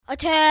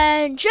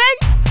Attention!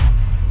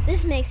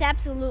 This makes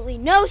absolutely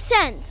no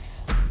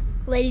sense.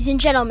 Ladies and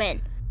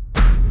gentlemen,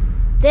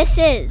 this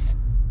is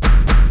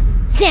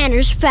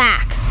Xander's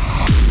Facts.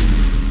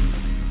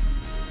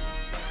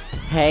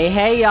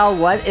 Hey, y'all,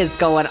 what is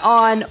going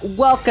on?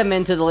 Welcome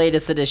into the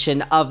latest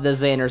edition of the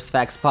Xander's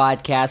Facts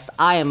podcast.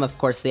 I am, of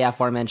course, the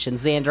aforementioned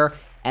Xander,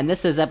 and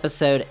this is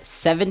episode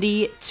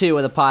 72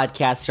 of the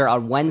podcast here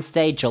on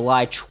Wednesday,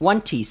 July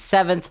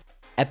 27th.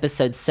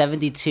 Episode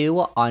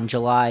 72 on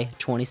July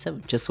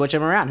 27th. Just switch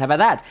them around. How about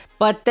that?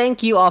 But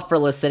thank you all for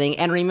listening.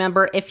 And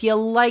remember, if you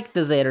like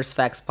the Xander's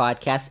Facts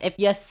podcast, if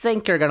you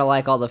think you're going to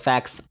like all the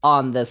facts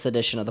on this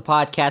edition of the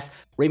podcast,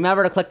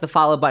 remember to click the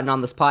follow button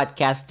on this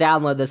podcast,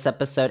 download this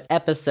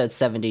episode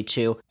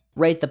 72,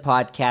 rate the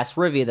podcast,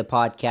 review the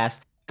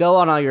podcast, go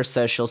on all your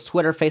socials,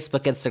 Twitter,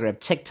 Facebook, Instagram,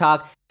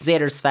 TikTok,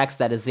 Xander's Facts,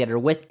 that is Xander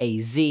with a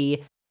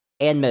Z.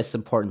 And most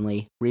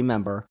importantly,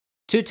 remember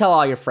to tell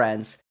all your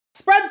friends,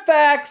 spread the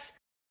facts!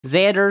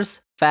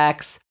 Xander's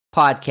Facts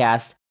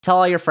podcast. Tell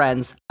all your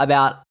friends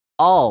about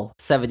all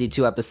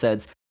 72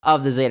 episodes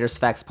of the Xander's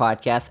Facts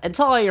podcast, and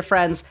tell all your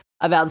friends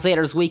about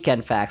Xander's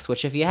Weekend Facts,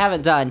 which if you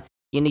haven't done,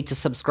 you need to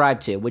subscribe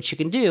to, which you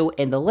can do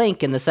in the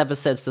link in this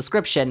episode's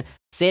description.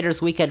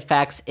 Xander's Weekend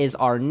Facts is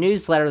our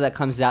newsletter that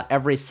comes out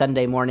every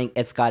Sunday morning.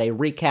 It's got a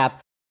recap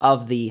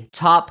of the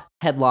top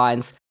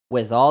headlines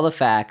with all the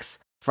facts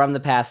from the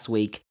past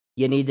week.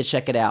 You need to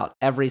check it out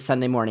every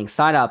Sunday morning.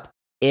 Sign up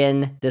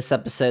in this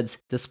episode's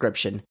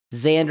description.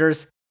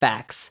 Xander's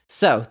Facts.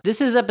 So,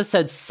 this is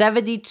episode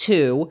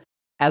 72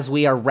 as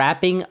we are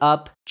wrapping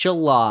up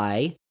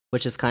July,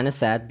 which is kind of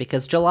sad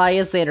because July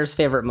is Xander's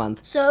favorite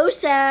month. So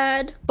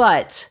sad.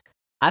 But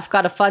I've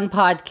got a fun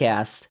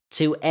podcast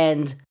to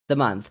end the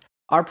month.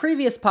 Our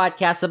previous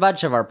podcasts, a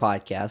bunch of our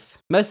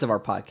podcasts, most of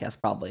our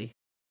podcasts probably,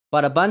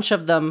 but a bunch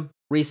of them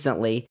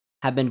recently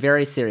have been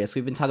very serious.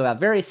 We've been talking about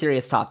very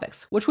serious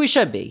topics, which we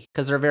should be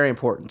because they're very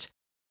important.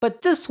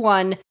 But this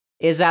one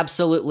is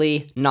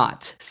absolutely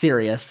not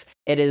serious.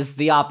 It is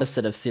the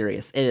opposite of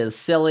serious. It is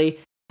silly,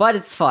 but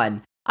it's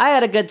fun. I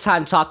had a good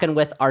time talking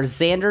with our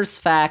Xander's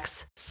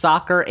Facts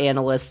soccer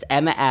analyst,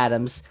 Emma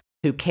Adams,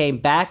 who came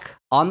back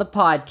on the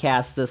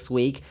podcast this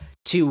week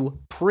to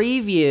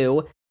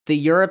preview the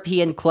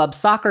European club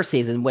soccer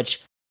season,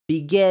 which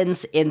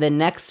begins in the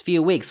next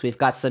few weeks. We've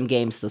got some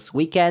games this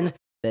weekend.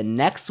 The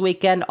next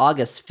weekend,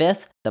 August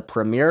 5th, the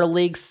Premier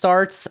League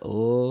starts.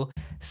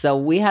 So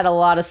we had a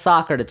lot of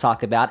soccer to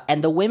talk about,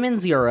 and the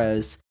Women's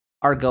Euros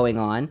are going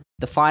on.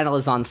 The final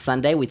is on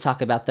Sunday. We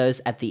talk about those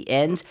at the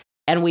end,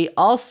 and we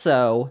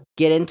also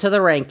get into the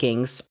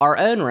rankings, our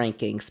own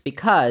rankings,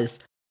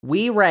 because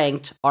we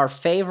ranked our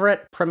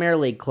favorite Premier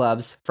League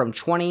clubs from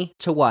 20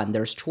 to 1.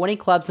 There's 20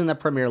 clubs in the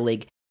Premier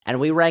League, and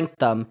we ranked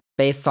them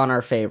based on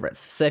our favorites.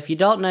 So if you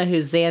don't know who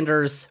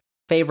Xander's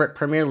favorite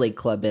Premier League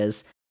club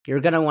is, you're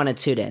going to want to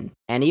tune in.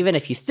 And even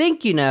if you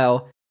think you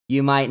know,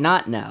 you might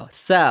not know.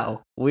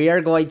 So we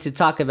are going to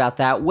talk about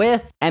that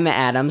with Emma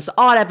Adams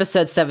on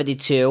episode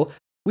 72.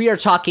 We are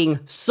talking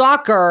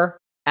soccer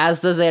as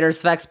the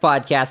Xander's Facts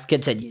podcast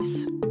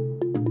continues.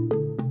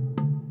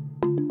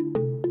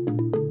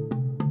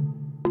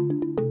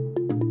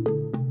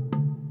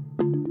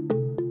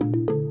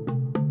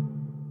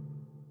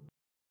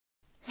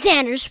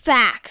 Xander's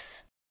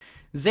Facts.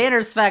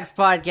 Xander's Facts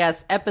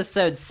podcast,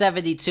 episode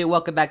 72.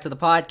 Welcome back to the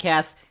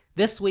podcast.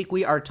 This week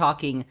we are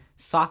talking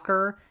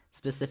soccer,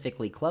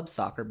 specifically club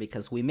soccer,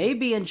 because we may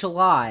be in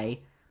July,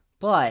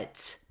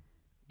 but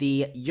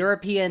the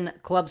European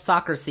club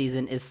soccer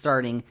season is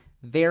starting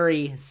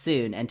very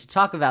soon. And to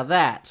talk about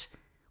that,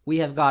 we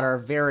have got our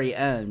very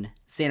own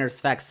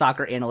Xander's Facts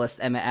soccer analyst,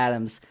 Emma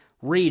Adams,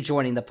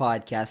 rejoining the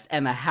podcast.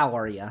 Emma, how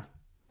are you?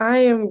 I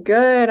am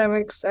good. I'm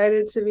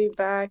excited to be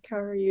back. How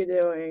are you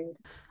doing?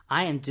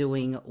 I am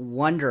doing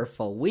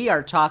wonderful. We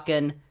are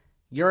talking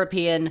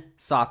European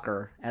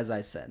soccer, as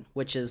I said,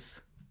 which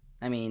is,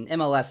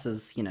 MLS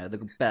is,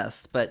 the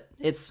best, but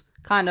it's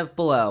kind of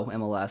below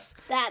MLS.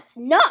 That's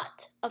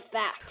not a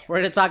fact. We're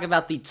going to talk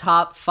about the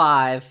top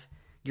 5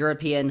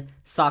 European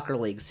soccer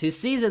leagues, whose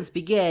seasons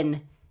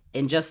begin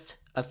in just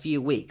a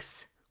few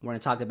weeks. We're going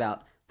to talk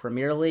about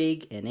Premier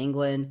League in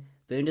England,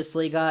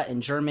 Bundesliga in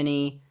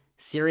Germany,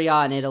 Serie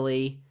A in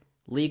Italy,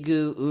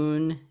 Ligue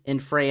 1 in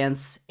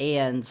France,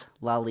 and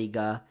La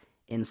Liga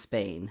in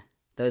Spain.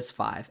 Those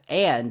 5.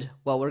 And,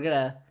 well, we're going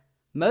to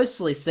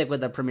mostly stick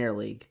with the Premier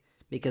League,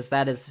 because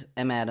that is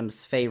Emma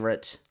Adams'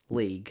 favorite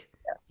league,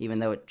 Yes. even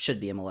though it should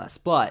be MLS.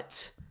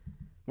 But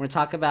we're going to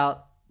talk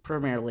about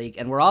Premier League,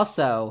 and we're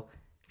also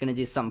going to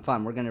do something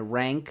fun. We're going to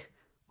rank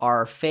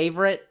our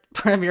favorite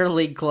Premier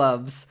League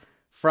clubs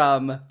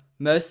from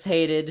most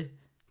hated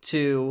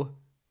to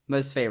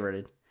most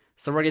favorited.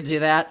 So we're going to do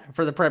that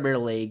for the Premier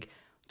League.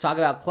 Talk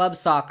about club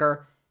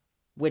soccer,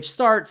 which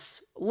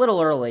starts a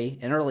little early,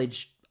 in early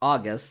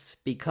August,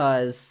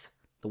 because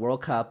the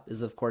World Cup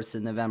is, of course,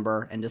 in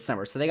November and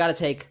December. So they got to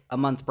take a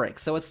month break.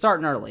 So it's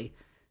starting early.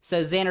 So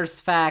Xander's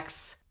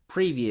Facts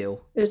preview.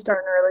 It's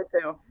starting early,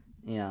 too.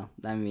 Yeah,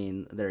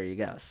 there you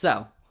go.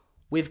 So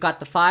we've got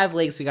the 5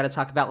 leagues we got to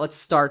talk about. Let's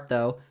start,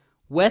 though,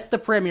 with the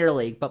Premier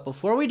League. But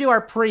before we do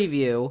our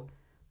preview,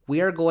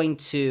 we are going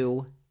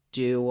to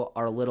do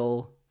our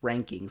little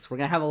rankings. We're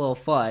going to have a little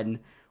fun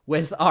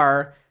with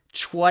our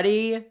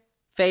 20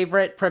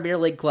 favorite Premier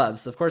League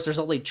clubs. Of course, there's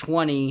only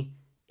 20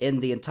 in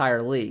the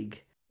entire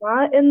league.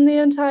 Not in the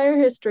entire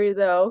history,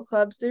 though.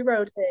 Clubs do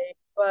rotate,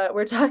 but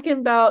we're talking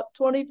about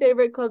 20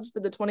 favorite clubs for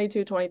the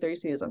 22-23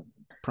 season.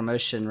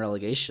 Promotion,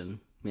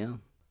 relegation, yeah.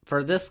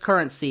 For this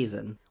current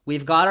season,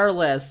 we've got our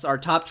lists, our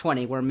top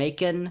 20. We're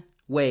making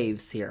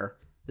waves here.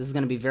 This is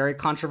going to be very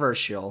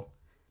controversial.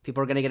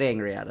 People are going to get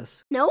angry at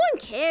us. No one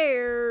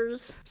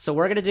cares. So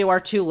we're going to do our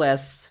two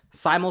lists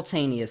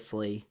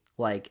simultaneously,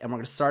 and we're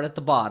going to start at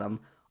the bottom.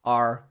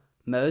 Our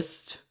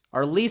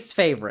least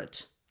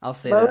favorite. I'll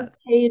say Most that.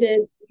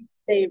 hated,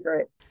 least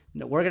favorite.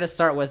 No, we're going to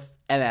start with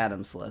M.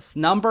 Adams' list.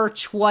 Number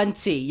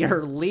 20,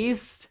 your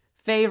least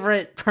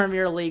favorite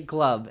Premier League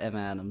club, M.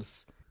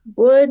 Adams.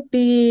 Would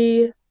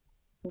be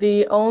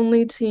the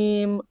only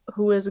team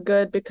who is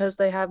good because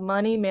they have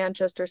money,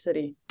 Manchester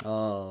City.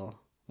 Oh,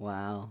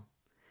 wow.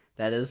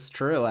 That is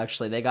true,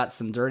 actually. They got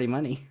some dirty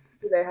money.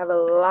 They have a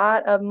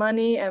lot of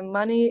money, and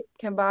money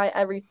can buy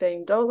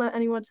everything. Don't let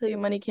anyone tell you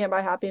money can't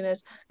buy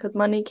happiness, because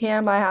money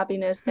can buy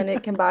happiness, and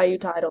it can buy you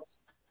titles.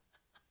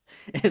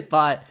 It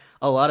bought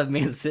a lot of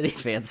Man City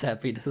fans It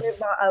happiness.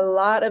 bought a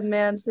lot of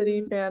Man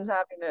City fans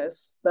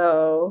happiness,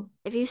 so...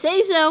 If you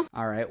say so.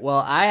 All right, well,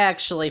 I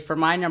actually, for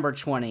my number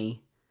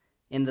 20,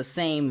 in the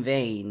same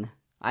vein,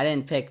 I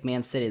didn't pick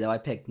Man City, though. I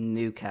picked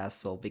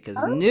Newcastle, because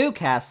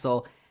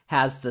Newcastle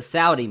has the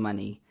Saudi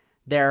money.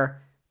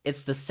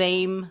 It's the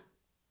same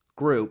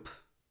group,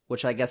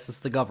 which I guess is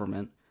the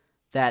government,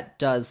 that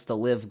does the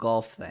Live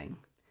Golf thing,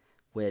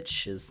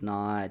 which is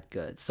not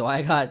good. So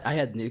I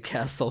had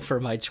Newcastle for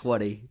my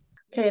 20.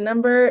 Okay,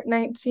 number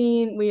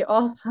 19, we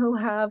also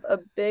have a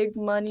big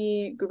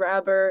money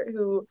grabber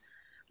who,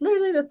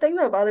 literally the thing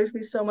that bothers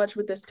me so much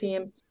with this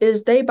team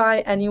is they buy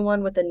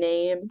anyone with a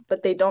name,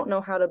 but they don't know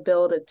how to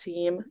build a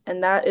team,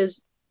 and that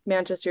is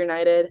Manchester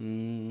United.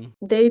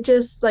 They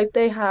just,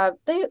 they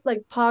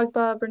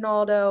Pogba,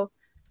 Ronaldo,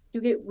 you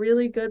get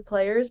really good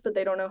players, but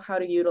they don't know how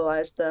to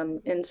utilize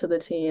them into the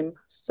team.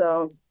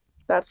 So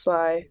that's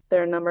why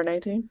they're number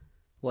 19.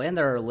 Well, and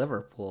they're a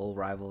Liverpool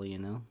rival, you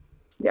know?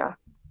 Yeah.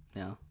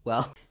 Yeah.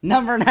 Well,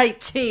 number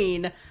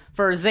 19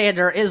 for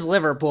Xander is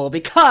Liverpool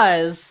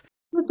because...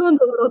 This one's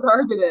a little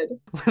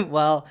targeted.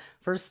 Well,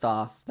 first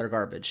off, they're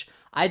garbage.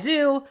 I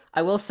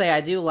will say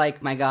I do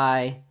like my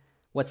guy,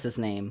 what's his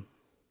name?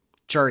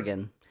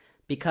 Jurgen,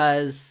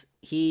 because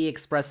he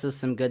expresses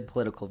some good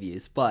political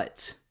views,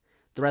 but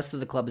the rest of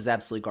the club is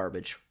absolutely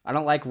garbage. I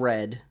don't like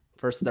red.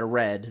 First, they're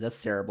red.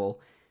 That's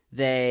terrible.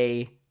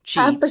 They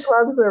cheat. Half the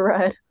clubs are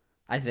red.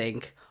 I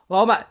think.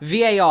 Well,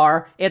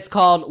 VAR, it's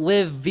called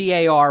Live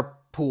VAR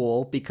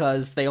Pool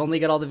because they only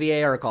get all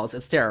the VAR calls.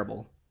 It's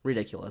terrible.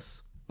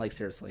 Ridiculous.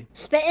 Seriously.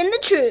 Spitting the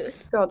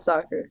truth. God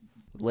soccer.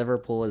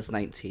 Liverpool is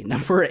 19.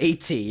 Number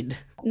 18.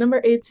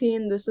 Number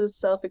 18, this is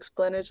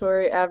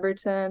self-explanatory.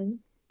 Everton.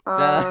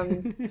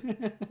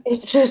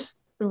 It's just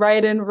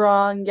right and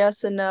wrong,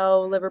 yes and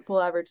no, Liverpool,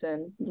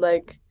 Everton.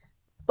 Black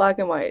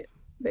and white,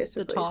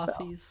 basically.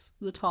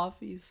 The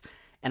Toffees.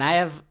 And I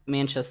have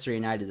Manchester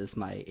United as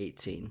my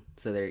 18.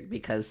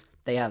 Because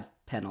they have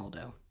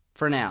Penaldo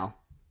for now.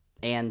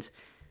 And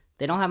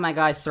they don't have my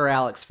guy Sir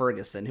Alex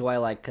Ferguson, who I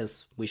like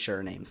because we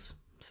share names.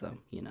 So,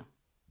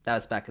 that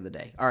was back in the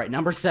day. All right,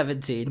 number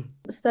 17.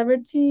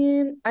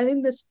 17, I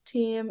think this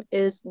team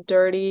is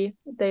dirty.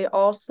 They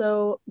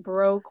also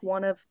broke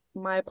one of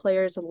my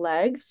players'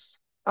 legs.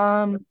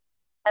 And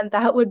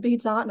that would be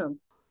Tottenham.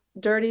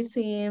 Dirty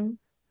team,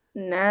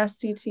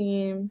 nasty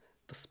team.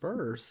 The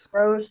Spurs.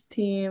 Gross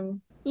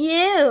team.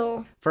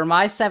 You. For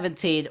my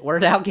 17, we're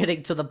now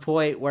getting to the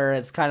point where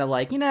it's kind of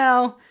I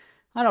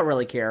don't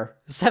really care.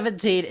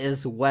 17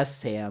 is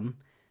West Ham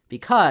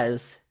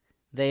because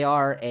they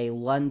are a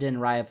London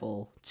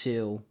rival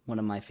to one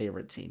of my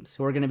favorite teams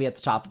who are going to be at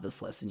the top of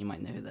this list, and you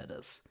might know who that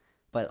is.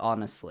 But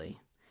honestly.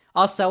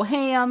 Also,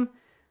 ham,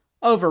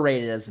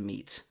 overrated as a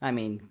meat. I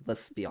mean,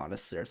 let's be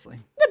honest, seriously.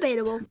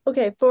 Debatable.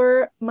 Okay,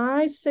 for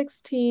my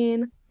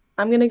 16,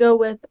 I'm going to go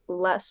with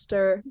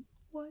Leicester.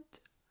 What?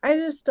 I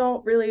just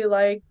don't really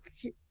like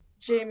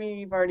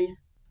Jamie Vardy.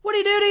 What'd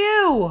he do to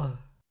you?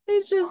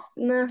 He's just,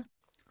 nah.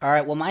 All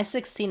right, well, my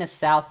 16 is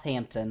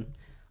Southampton.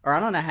 Or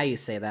I don't know how you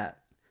say that.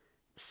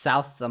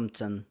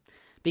 Southampton.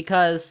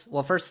 Because,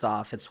 well, first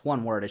off, it's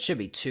one word. It should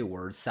be two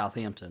words,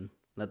 Southampton.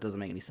 That doesn't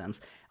make any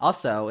sense.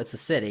 Also, it's a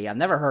city. I've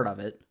never heard of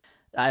it.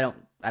 I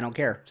don't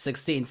care.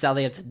 16,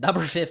 Southampton.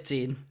 Number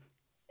 15.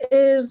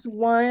 Is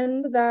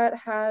one that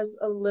has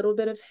a little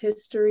bit of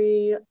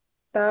history.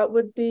 That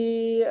would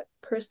be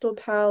Crystal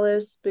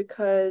Palace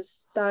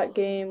because that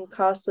game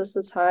cost us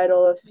the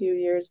title a few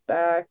years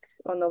back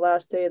on the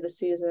last day of the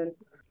season.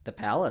 The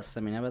Palace.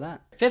 I mean, how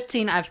about that?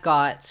 15, I've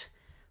got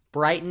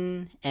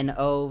Brighton and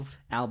Hove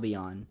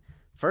Albion.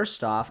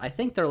 First off, I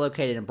think they're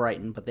located in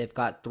Brighton, but they've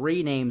got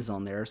 3 names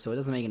on there, so it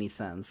doesn't make any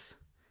sense.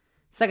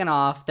 Second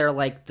off, they're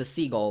like the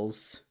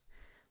Seagulls,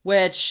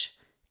 which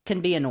can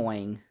be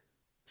annoying.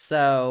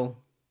 So,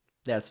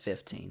 There's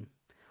 15.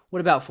 What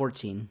about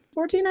 14?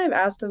 14, I have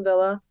Aston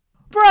Villa.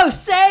 Bro,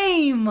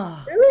 same!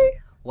 Really?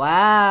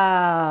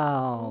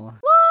 Wow.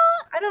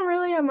 I don't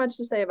really have much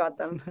to say about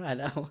them. I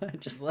know.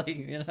 Just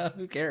like,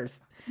 who cares?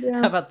 How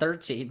Yeah. about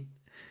 13?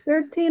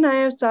 13, I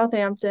have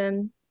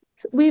Southampton.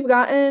 We've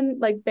gotten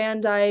like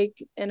Van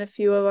Dijk and a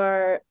few of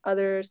our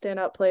other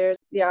standout players.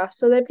 Yeah,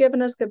 so they've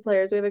given us good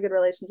players. We have a good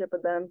relationship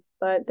with them,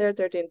 but they're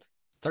 13th.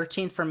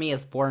 13th for me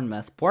is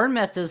Bournemouth.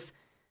 Bournemouth is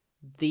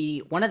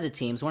one of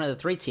the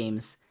 3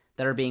 teams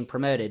that are being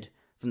promoted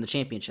from the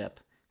championship.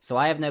 So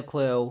I have no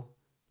clue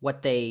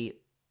what I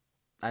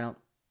don't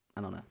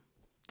know.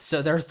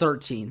 So they're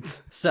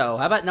 13th. So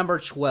how about number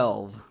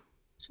 12?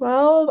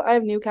 12, I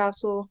have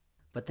Newcastle.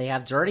 But they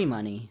have dirty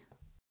money.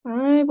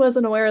 I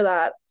wasn't aware of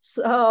that.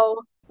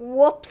 So,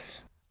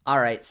 Whoops. All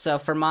right, so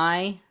for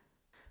my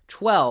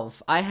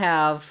 12, I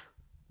have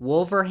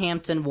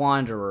Wolverhampton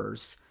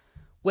Wanderers,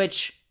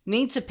 which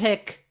need to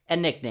pick a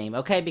nickname,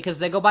 okay? Because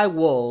they go by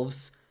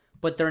Wolves,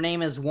 but their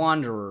name is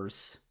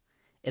Wanderers.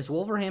 Is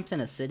Wolverhampton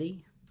a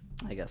city?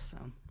 I guess so.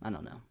 I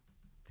don't know.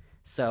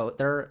 So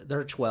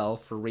they're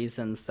 12 for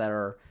reasons that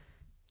are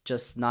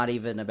just not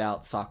even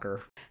about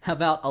soccer. How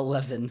about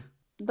 11?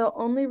 the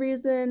only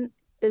reason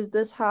is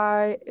this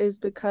high is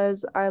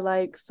because I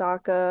like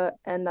Saka,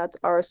 and that's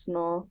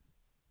Arsenal.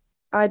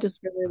 I just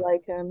really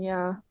like him,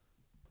 yeah.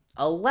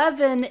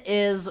 11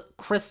 is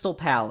Crystal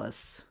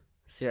Palace.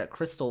 See,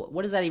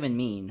 what does that even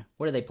mean?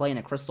 What are they playing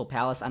at Crystal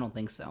Palace? I don't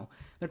think so.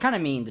 They're kind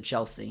of mean to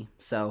Chelsea.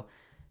 So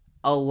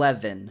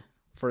 11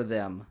 for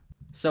them.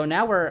 So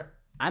now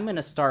I'm going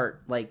to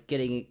start like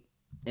getting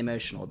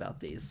emotional about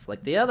these.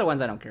 Like the other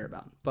ones I don't care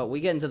about. But we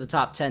get into the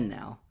top 10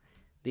 now.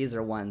 These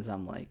are ones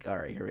I'm like, all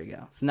right, here we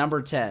go. So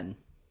number 10.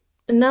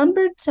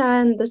 Number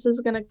 10, this is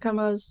gonna come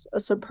as a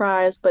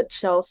surprise, but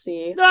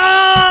Chelsea.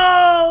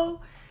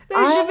 No! They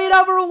I- should be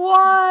number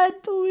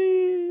 1,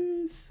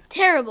 please.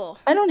 Terrible.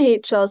 I don't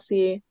hate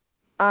Chelsea.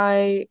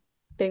 I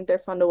think they're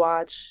fun to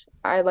watch.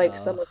 I like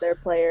some of their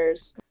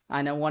players.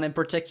 I know one in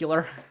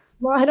particular.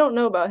 Well, I don't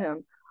know about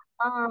him.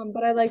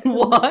 But I like them.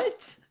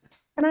 What?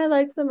 And I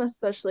liked them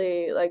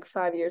especially like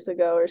 5 years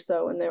ago or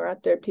so when they were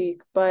at their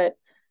peak. But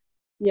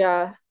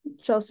yeah,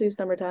 Chelsea's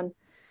number 10.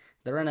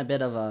 They're in a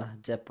bit of a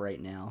dip right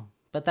now,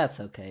 but that's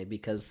okay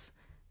because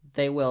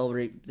they will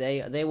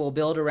they will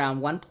build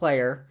around one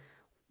player.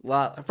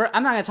 Well,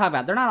 I'm not going to talk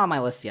about it. They're not on my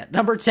list yet.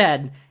 Number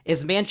 10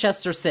 is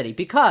Manchester City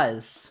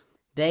because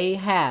they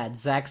had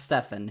Zach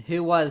Steffen,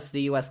 who was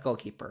the U.S.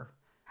 goalkeeper,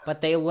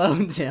 but they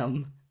loaned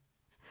him.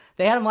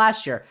 They had him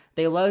last year.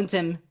 They loaned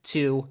him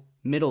to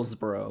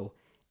Middlesbrough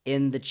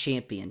in the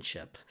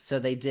championship, so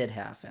they did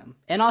have him.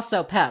 And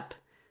also Pep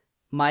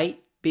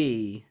might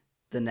be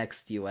the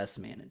next U.S.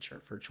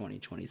 manager for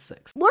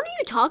 2026. What are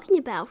you talking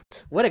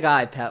about? What a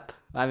guy, Pep.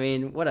 I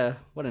mean, what a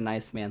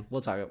nice man.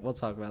 We'll talk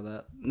about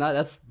that. No,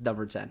 that's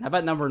number 10. How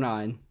about number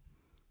 9?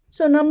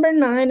 So number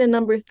 9 and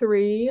number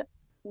 3,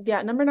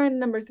 yeah, number 9 and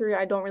number 3,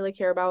 I don't really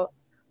care about.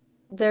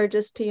 They're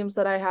just teams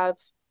that I have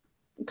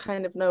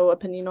kind of no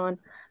opinion on.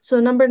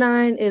 So number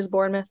 9 is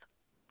Bournemouth.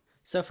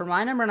 So for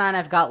my number 9,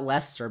 I've got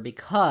Leicester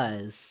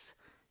because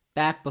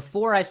back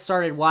before I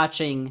started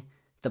watching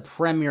the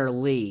Premier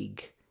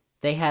League,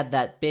 they had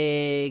that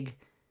big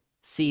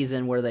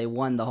season where they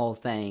won the whole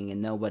thing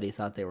and nobody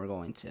thought they were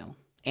going to.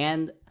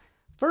 And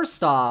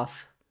first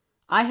off,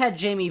 I had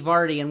Jamie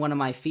Vardy in one of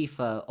my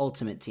FIFA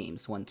Ultimate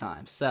teams one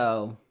time,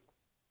 so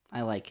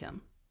I like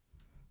him.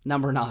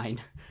 Number 9.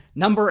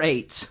 Number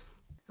 8.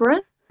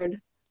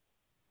 Brentford.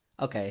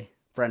 Okay,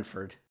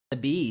 Brentford. The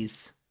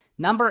Bees.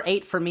 Number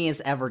 8 for me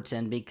is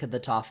Everton because the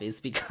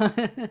Toffees, because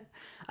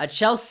a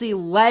Chelsea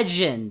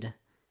legend,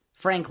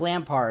 Frank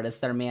Lampard, is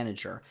their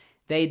manager.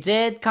 They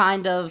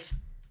kind of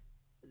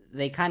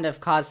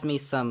caused me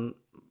some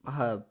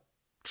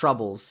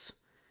troubles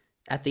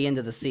at the end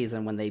of the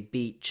season when they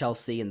beat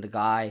Chelsea and the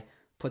guy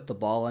put the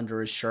ball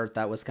under his shirt.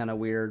 That was kind of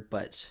weird,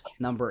 but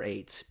number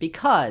 8,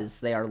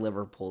 because they are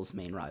Liverpool's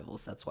main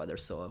rivals. That's why they're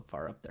so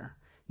far up there.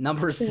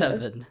 Number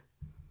 7.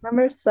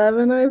 Number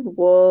 7, I have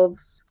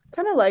Wolves.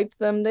 Kind of liked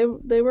them.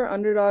 They were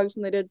underdogs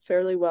and they did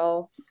fairly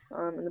well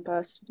in the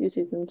past few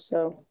seasons,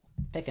 so.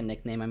 Pick a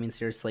nickname, I mean,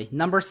 seriously.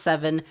 Number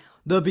 7,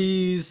 the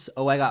Bees.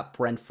 Oh, I got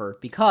Brentford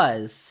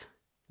because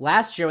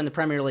last year when the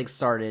Premier League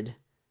started,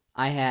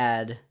 I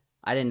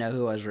didn't know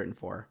who I was rooting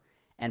for.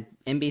 And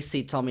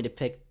NBC told me to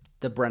pick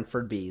the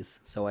Brentford Bees,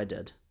 so I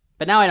did.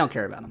 But now I don't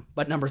care about them.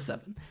 But number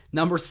 7.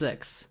 Number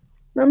 6.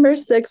 Number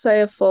 6, I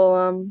have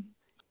Fulham.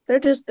 They're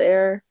just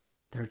there.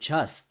 They're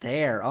just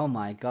there. Oh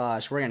my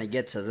gosh, we're going to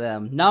get to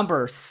them.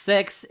 Number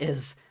 6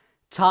 is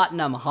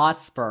Tottenham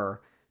Hotspur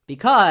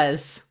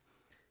because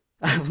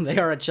they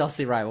are a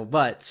Chelsea rival,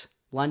 but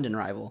London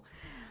rival.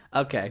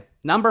 Okay,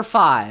 number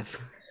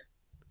 5.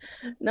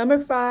 Number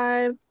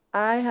 5,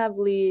 I have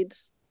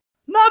Leeds.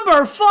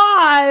 Number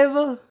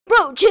 5!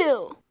 Bro,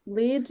 chill.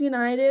 Leeds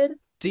United.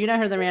 Do you know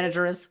who their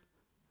manager is?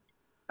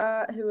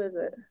 Who is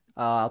it?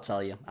 Oh, I'll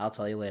tell you. I'll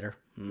tell you later.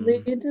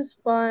 Leeds is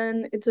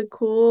fun. It's a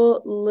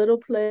cool little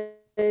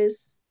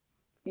place.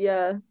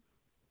 Yeah.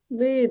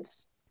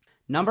 Leeds.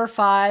 Number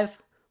 5,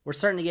 we're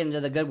starting to get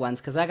into the good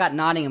ones because I got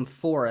Nottingham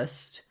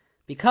Forest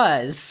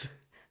because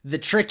the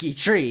tricky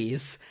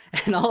trees.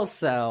 And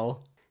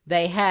also,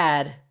 they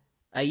had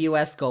a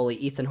U.S. goalie,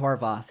 Ethan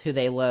Horvath, who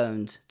they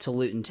loaned to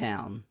Luton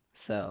Town.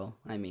 So,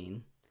 I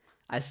mean,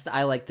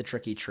 I like the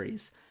tricky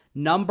trees.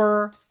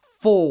 Number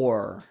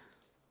 4.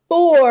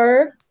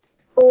 4,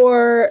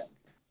 for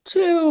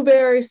 2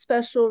 very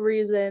special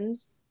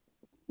reasons.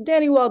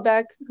 Danny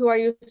Welbeck, who I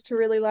used to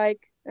really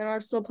like, an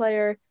Arsenal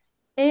player,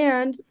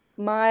 and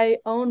my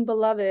own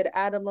beloved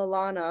Adam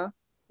Lallana.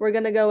 We're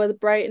going to go with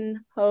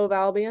Brighton Hove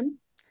Albion.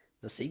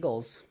 The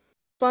Seagulls.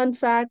 Fun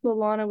fact,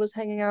 Lallana was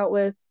hanging out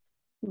with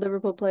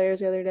Liverpool players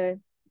the other day. It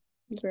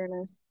was very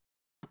nice.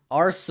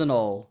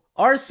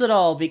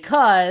 Arsenal,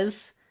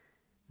 because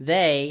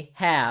they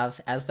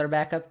have, as their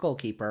backup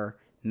goalkeeper,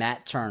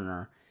 Matt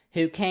Turner,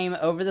 who came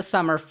over the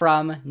summer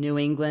from New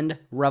England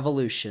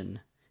Revolution,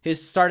 who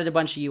started a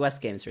bunch of U.S.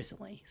 games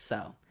recently.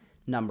 So,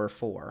 number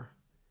 4.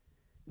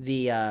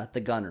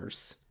 The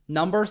Gunners.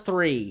 Number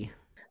 3.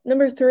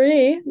 Number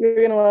 3, you're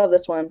going to love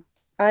this one.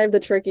 I have the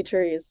Tricky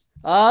Trees.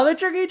 Oh, the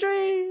Tricky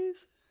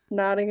Trees!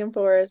 Nottingham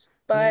Forest.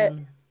 But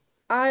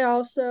I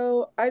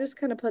just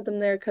kind of put them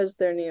there because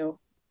they're new.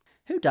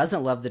 Who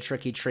doesn't love the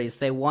Tricky Trees?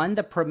 They won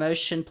the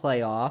promotion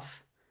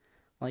playoff.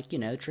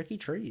 Tricky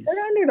Trees.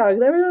 They're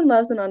underdogs. Everyone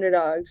loves an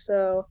underdog,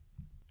 so.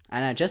 I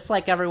know, just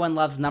like everyone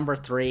loves number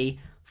 3,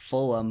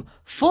 Fulham.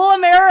 Full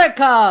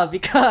America!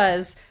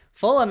 Because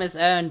Fulham is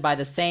owned by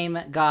the same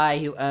guy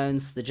who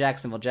owns the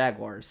Jacksonville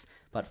Jaguars.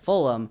 But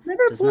Fulham does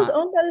Liverpool's not...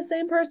 owned by the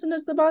same person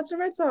as the Boston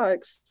Red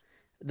Sox.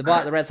 The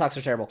Red Sox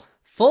are terrible.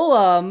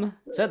 Fulham...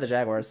 So are the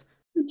Jaguars.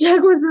 The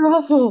Jaguars are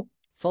awful.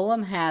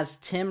 Fulham has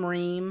Tim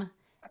Ream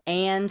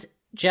and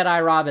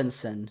Jedi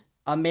Robinson.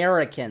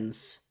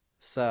 Americans.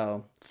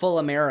 So, full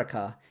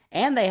America.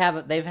 And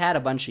they've had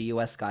a bunch of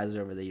U.S. guys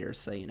over the years,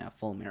 so,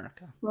 full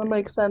America. That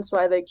makes sense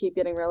why they keep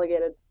getting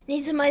relegated.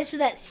 Need some ice for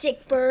that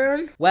sick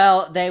burn.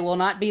 Well, they will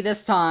not be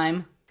this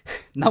time.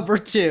 Number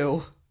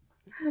 2.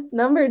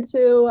 Number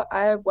 2,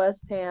 I have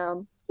West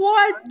Ham.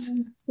 What?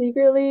 I'm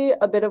secretly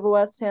a bit of a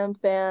West Ham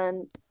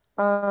fan.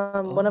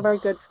 One of our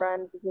good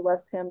friends is a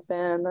West Ham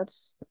fan.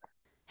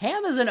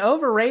 Ham is an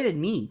overrated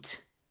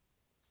meat.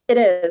 It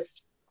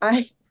is.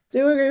 I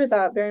do agree with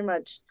that very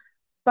much.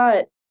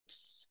 But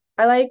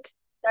I like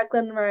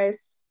Declan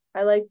Rice.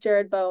 I like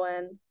Jared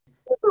Bowen.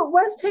 But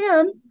West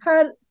Ham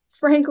had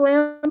Frank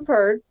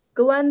Lampard,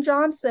 Glenn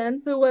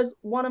Johnson, who was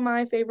one of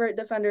my favorite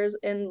defenders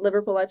in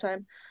Liverpool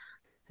lifetime.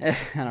 I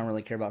don't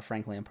really care about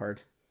Frank Lampard.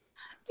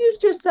 You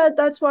just said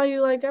that's why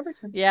you like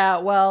Everton. Yeah,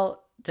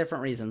 well,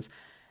 different reasons.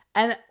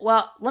 And,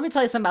 well, let me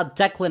tell you something about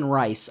Declan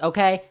Rice,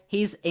 okay?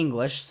 He's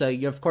English, so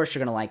of course you're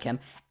going to like him.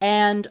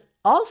 And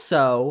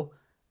also,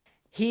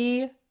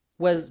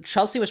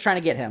 Chelsea was trying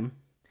to get him.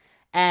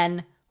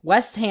 And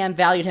West Ham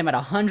valued him at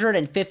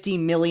 £150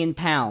 million.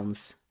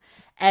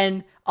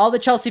 And all the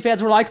Chelsea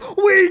fans were like,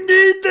 we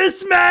need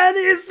this man,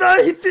 he's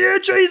the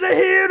future, he's a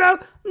hero.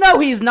 No,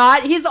 he's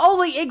not. He's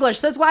only English.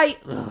 That's why...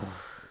 Ugh.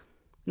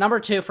 Number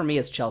 2 for me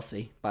is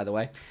Chelsea, by the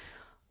way.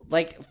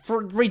 For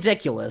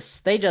ridiculous.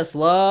 They just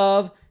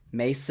love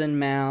Mason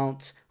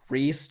Mount,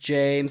 Reece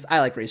James. I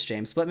like Reece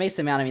James, but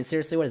Mason Mount, I mean,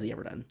 seriously, what has he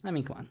ever done? I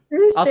mean, come on.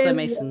 Also,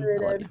 Mason,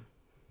 I love you.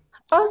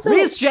 Also,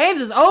 Reece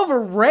James is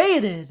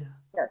overrated.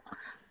 Yes.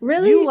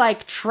 Really? You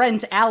like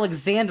Trent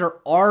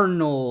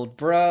Alexander-Arnold,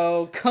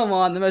 bro. Come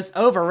on, the most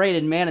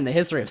overrated man in the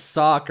history of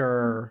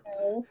soccer.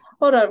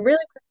 Hold on,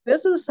 really quick.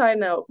 This is a side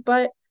note,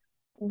 but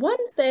one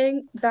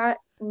thing that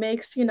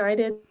makes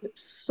United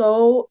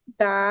so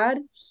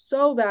bad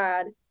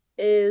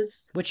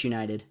is Which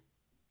United?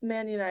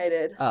 Man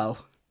United.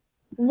 Oh.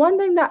 One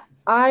thing that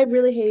I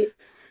really hate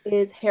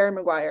is Harry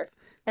Maguire.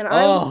 And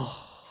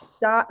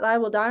I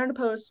will die on a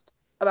post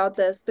about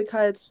this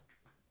because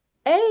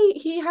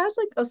he has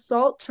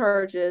assault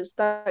charges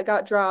that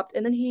got dropped,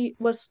 and then he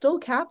was still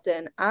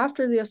captain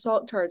after the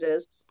assault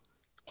charges.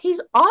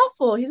 He's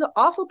awful. He's an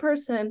awful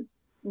person.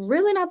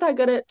 Really not that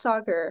good at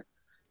soccer.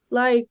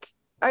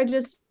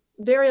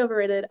 Very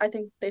overrated. I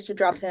think they should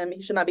drop him.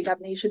 He should not be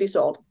captain. He should be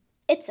sold.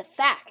 It's a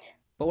fact.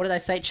 But what did I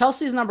say?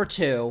 Chelsea's number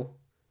 2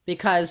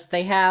 because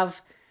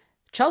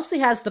Chelsea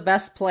has the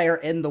best player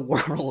in the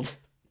world.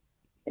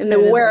 In the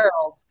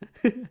world.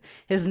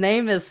 His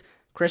name is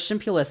Christian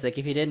Pulisic,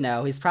 if you didn't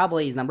know. He's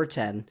number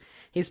 10.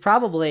 He's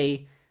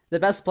probably the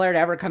best player to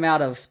ever come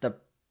out of the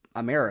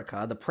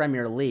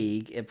Premier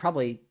League.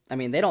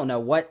 They don't know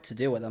what to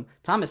do with him.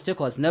 Thomas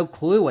Tuchel has no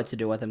clue what to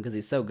do with him because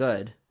he's so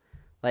good.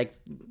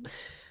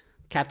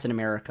 Captain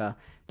America.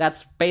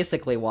 That's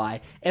basically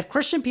why. If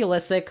Christian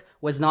Pulisic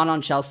was not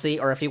on Chelsea,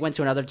 or if he went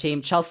to another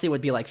team, Chelsea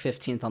would be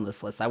 15th on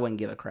this list. I wouldn't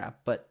give a crap.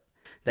 But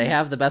they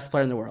have the best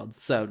player in the world.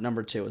 So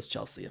number 2 is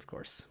Chelsea, of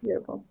course.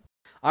 Beautiful.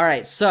 All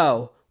right,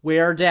 so we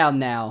are down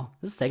now.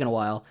 This is taking a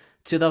while.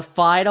 To the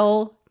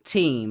final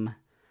team.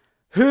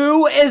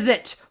 Who is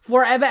it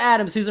for Emma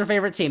Adams? Who's her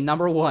favorite team?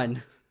 Number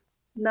 1.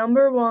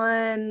 Number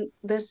 1,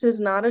 this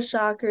is not a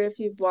shocker if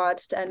you've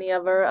watched any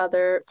of our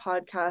other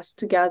podcasts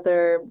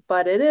together,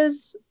 but it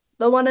is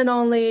the one and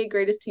only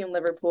greatest team,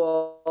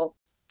 Liverpool.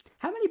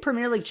 How many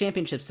Premier League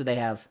championships do they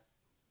have?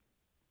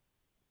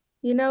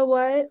 You know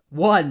what?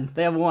 One.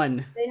 They have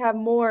one. They have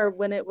more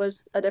when it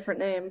was a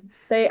different name.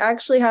 They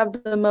actually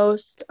have the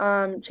most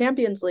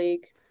Champions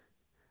League.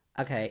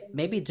 Okay,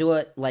 maybe do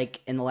it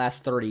like in the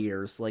last 30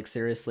 years. Like,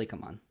 seriously,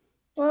 come on.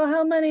 Well,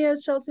 how many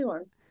has Chelsea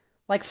won?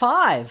 Like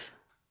 5.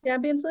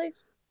 Champions League?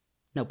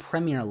 No,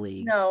 Premier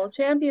Leagues. No,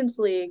 Champions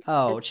League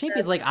Oh, is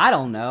Champions League, I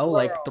don't know.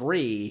 Like world.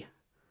 3.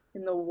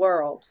 in the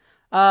world.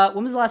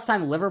 When was the last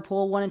time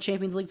Liverpool won a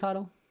Champions League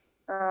title?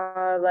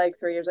 Like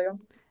 3 years ago.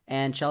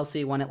 And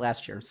Chelsea won it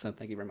last year, so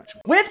thank you very much.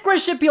 With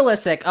Christian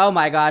Pulisic! Oh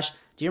my gosh.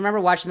 Do you remember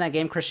watching that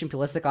game? Christian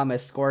Pulisic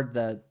almost scored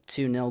the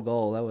 2-0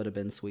 goal. That would have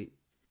been sweet.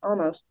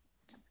 Almost.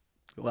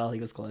 Well, he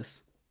was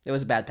close. It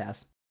was a bad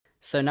pass.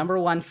 So number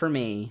 1 for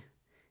me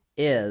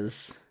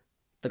is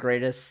the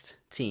greatest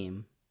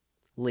team,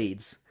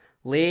 Leeds.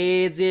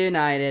 Leeds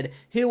United,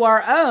 who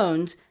are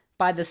owned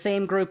by the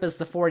same group as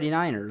the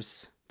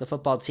 49ers, the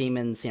football team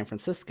in San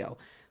Francisco,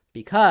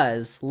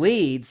 because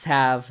Leeds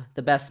have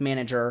the best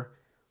manager.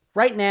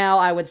 Right now,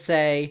 I would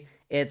say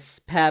it's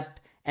Pep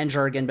and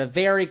Jurgen, but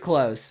very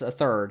close, a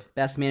third.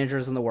 Best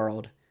managers in the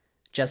world,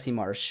 Jesse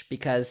Marsch,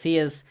 because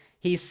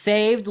he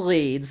saved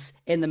Leeds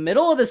in the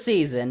middle of the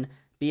season.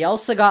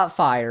 Bielsa got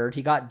fired,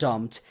 he got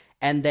dumped,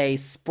 and they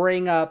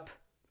spring up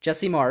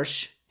Jesse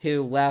Marsch,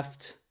 who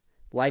left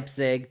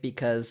Leipzig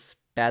because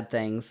bad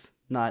things,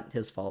 not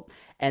his fault.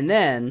 And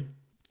then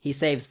he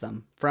saves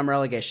them from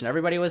relegation.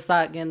 Everybody was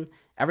thinking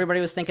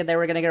they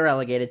were going to get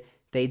relegated.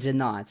 They did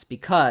not,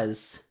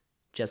 because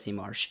Jesse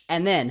Marsch.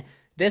 And then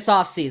this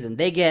offseason,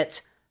 they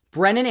get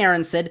Brennan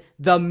Aronson,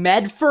 the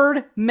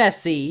Medford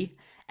Messi,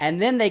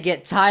 and then they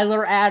get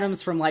Tyler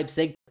Adams from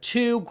Leipzig,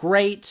 2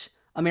 great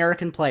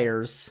American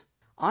players.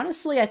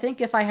 Honestly, I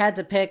think if I had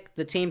to pick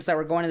the teams that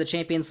were going to the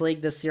Champions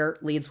League this year,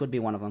 Leeds would be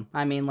one of them.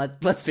 I mean,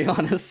 let's be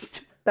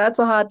honest. That's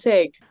a hot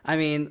take. I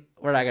mean,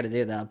 we're not going to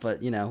do that,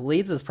 but,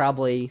 Leeds is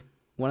probably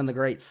one of the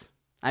greats.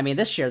 I mean,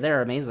 this year,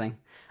 they're amazing.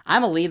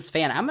 I'm a Leeds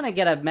fan. I'm going to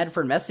get a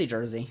Medford Messi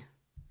jersey.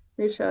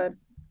 You should.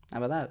 How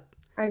about that?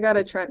 I got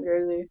a Trent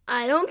jersey.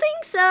 I don't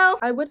think so.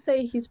 I would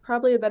say he's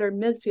probably a better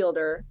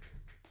midfielder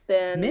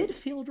than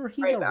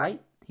Midfielder?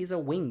 He's a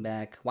wing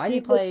back. Why do he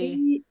you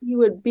play? He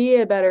would be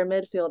a better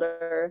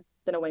midfielder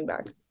than a wing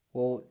back.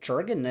 Well,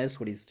 Jurgen knows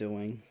what he's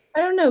doing.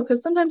 I don't know,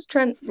 because sometimes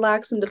Trent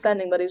lacks in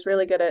defending, but he's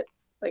really good at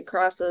like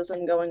crosses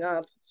and going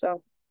up.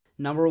 So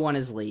Number 1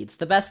 is Leeds,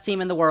 the best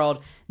team in the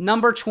world.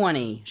 Number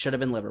 20 should have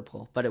been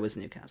Liverpool, but it was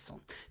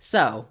Newcastle.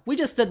 So we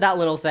just did that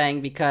little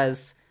thing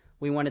because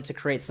we wanted to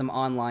create some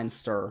online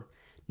stir.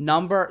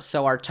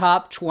 So our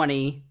top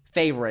 20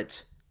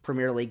 favorite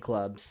Premier League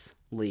clubs,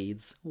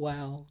 Leeds.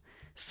 Wow.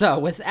 So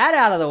with that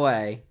out of the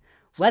way,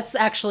 let's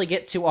actually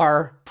get to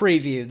our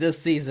preview this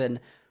season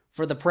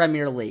for the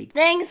Premier League.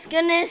 Thanks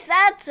goodness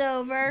that's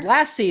over.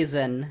 Last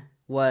season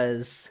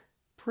was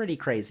pretty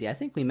crazy. I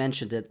think we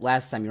mentioned it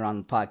last time you were on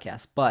the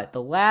podcast, but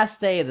the last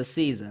day of the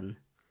season,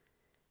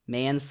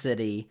 Man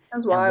City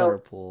and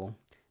Liverpool,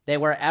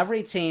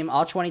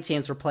 all 20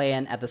 teams were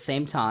playing at the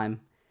same time.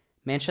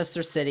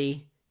 Manchester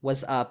City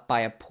was up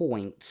by a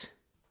point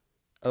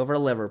over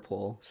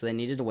Liverpool, so they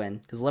needed to win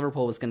because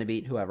Liverpool was going to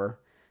beat whoever.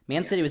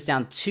 Man City was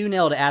down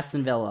 2-0 to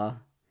Aston Villa,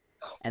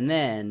 and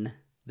then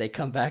they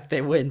come back,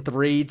 they win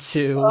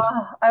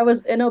 3-2. I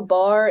was in a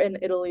bar in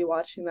Italy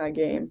watching that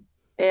game,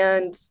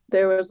 and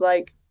there was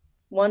like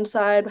one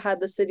side had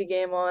the City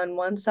game on,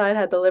 one side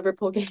had the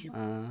Liverpool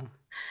game.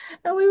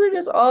 And we were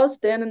just all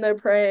standing there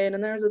praying,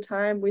 and there was a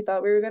time we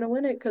thought we were going to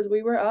win it because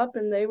we were up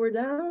and they were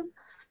down.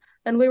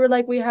 And we were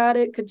like, we had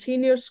it.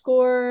 Coutinho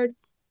scored.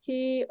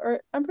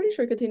 I'm pretty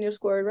sure Coutinho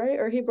scored, right?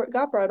 Or he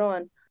got brought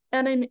on.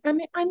 And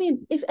I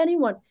mean, if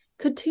anyone,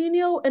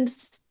 Coutinho and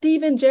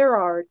Steven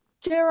Gerrard.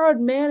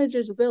 Gerrard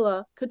manages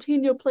Villa.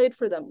 Coutinho played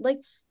for them. Like,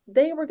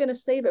 they were going to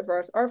save it for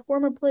us. Our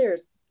former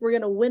players were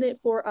going to win it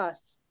for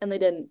us, and they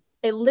didn't.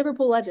 A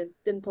Liverpool legend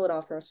didn't pull it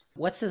off for us.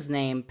 What's his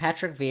name?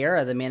 Patrick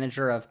Vieira, the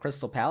manager of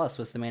Crystal Palace,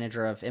 was the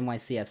manager of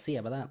NYCFC. How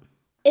about that?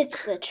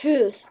 It's the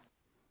truth.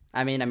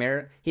 I mean,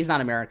 he's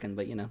not American,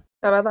 but How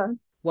about that?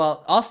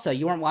 Well, also,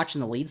 you weren't watching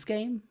the Leeds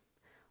game?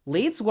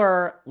 Leeds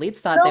thought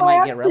they No, might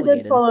I get actually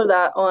relegated. did follow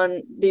that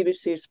on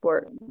BBC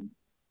Sport.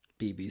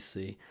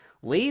 BBC.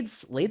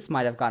 Leeds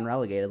might have gotten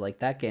relegated. Like,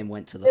 that game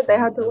went to the Yeah, they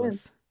final. had to win.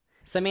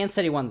 So Man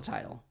City won the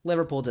title.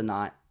 Liverpool did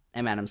not,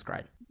 and Adams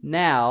cried.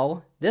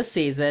 Now, this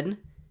season,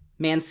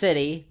 Man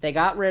City, they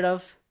got rid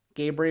of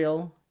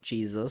Gabriel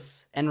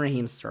Jesus and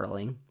Raheem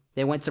Sterling.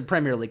 They went to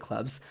Premier League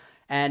clubs,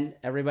 and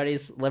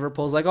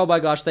Liverpool's like, oh my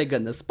gosh, thank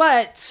goodness.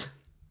 But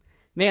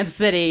Man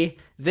City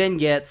then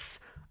gets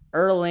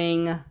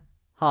Erling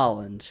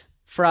Haaland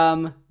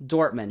from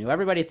Dortmund, who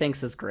everybody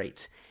thinks is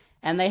great.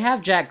 And they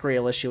have Jack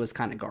Grealish, who was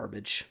kind of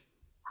garbage.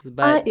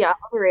 But Yeah,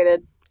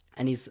 overrated.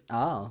 and he's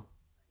a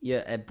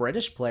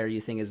British player you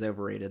think is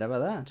overrated. How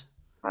about that?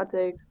 Hot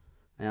take.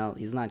 Well,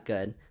 he's not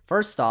good.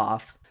 First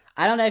off,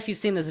 I don't know if you've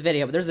seen this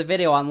video, but there's a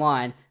video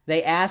online.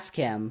 They ask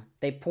him,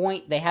 they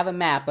have a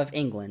map of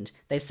England.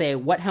 They say,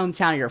 what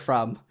hometown you're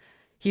from?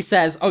 He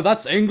says, oh,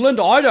 that's England?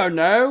 I don't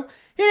know.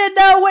 He didn't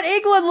know what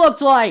England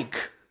looked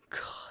like.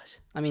 God.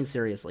 I mean,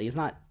 seriously, he's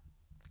not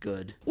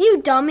good.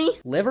 You dummy.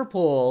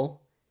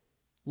 Liverpool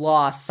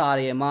lost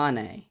Sadio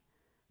Mane,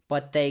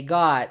 but they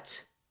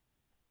got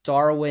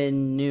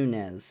Darwin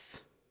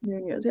Núñez.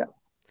 Yeah.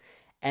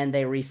 And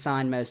they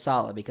re-signed Mo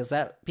Salah because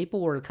that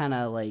people were kind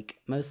of like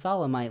Mo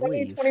Salah might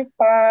leave.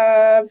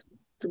 2025,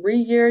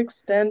 3-year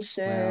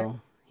extension.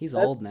 Well, he's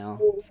That's old now,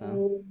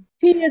 so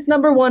he is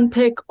number 1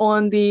 pick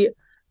on the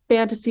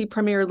Fantasy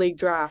Premier League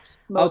draft.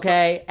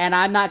 Okay, and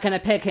I'm not gonna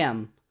pick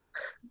him.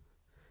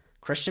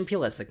 Christian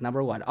Pulisic,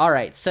 number 1. All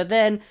right, so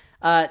then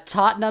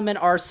Tottenham and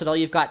Arsenal.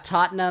 You've got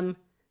Tottenham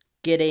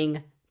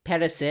getting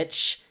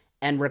Perisic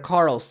and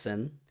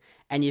Richarlison,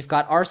 and you've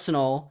got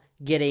Arsenal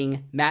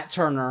getting Matt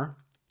Turner,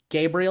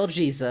 Gabriel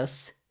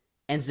Jesus,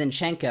 and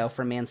Zinchenko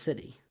from Man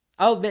City.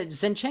 Oh, but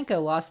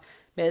Zinchenko lost.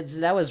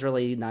 That was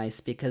really nice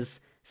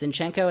because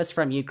Zinchenko is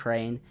from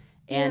Ukraine,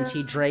 and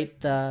he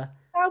draped the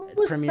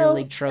Premier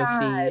League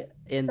trophy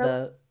in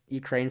the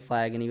Ukraine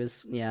flag, and it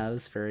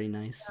was very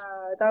nice.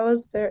 That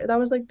was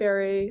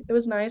it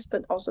was nice,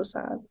 but also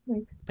sad.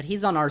 But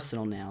he's on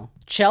Arsenal now.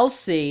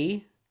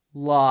 Chelsea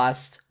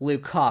lost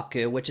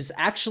Lukaku, which is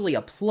actually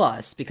a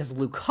plus because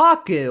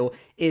Lukaku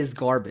is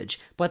garbage.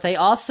 But they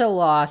also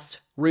lost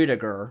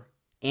Rudiger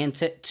and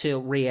to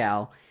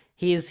Real.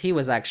 He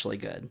was actually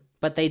good.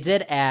 But they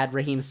did add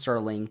Raheem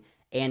Sterling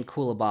and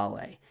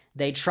Koulibaly.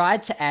 They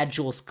tried to add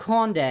Jules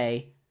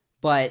Koundé,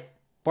 but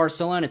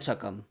Barcelona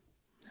took him.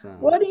 So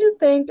what do you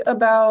think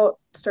about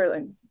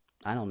Sterling?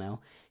 I don't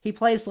know. He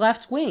plays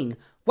left wing.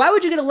 Why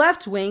would you get a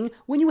left wing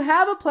when you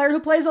have a player who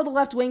plays on the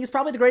left wing? He's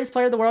probably the greatest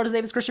player in the world. His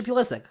name is Christian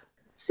Pulisic.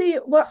 See,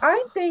 what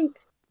I think,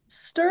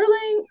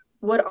 Sterling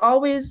would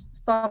always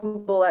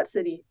fumble at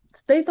City.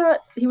 They thought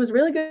he was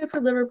really good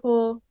for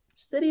Liverpool.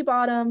 City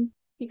bought him.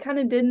 He kind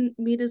of didn't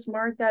meet his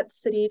mark at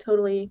City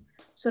totally.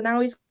 So now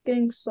he's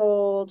getting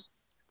sold.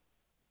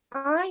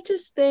 I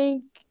just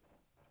think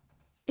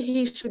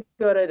he should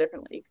go to a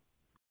different league.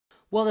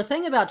 Well, the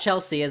thing about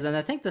Chelsea is, and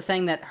I think the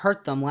thing that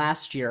hurt them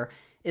last year,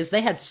 is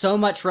they had so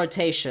much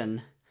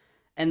rotation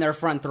in their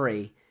front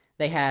three.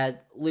 They had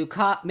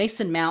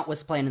Mason Mount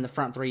was playing in the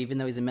front three, even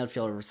though he's a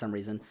midfielder for some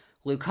reason.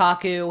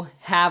 Lukaku,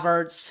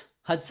 Havertz,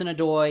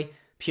 Hudson-Odoi,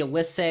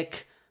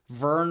 Pulisic,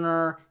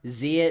 Werner,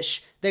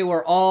 Ziyech, they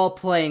were all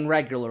playing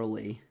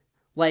regularly.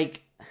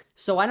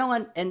 So I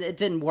don't, and it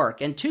didn't work.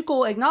 And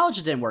Tuchel acknowledged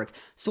it didn't work.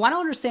 So I don't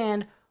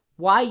understand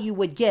why you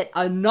would get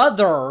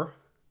another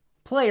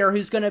player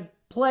who's going to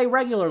play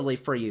regularly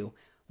for you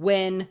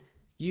when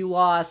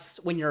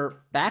your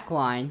back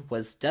line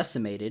was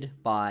decimated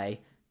by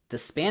the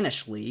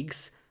Spanish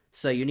leagues.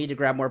 So you need to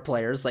grab more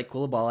players like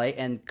Koulibaly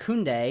and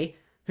Koundé,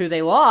 who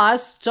they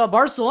lost to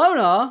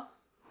Barcelona.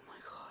 Oh my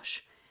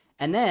gosh.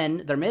 And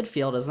then their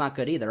midfield is not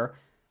good either.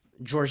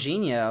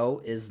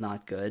 Jorginho is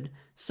not good.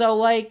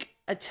 So, I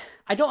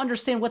don't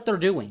understand what they're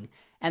doing.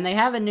 And they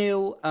have a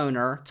new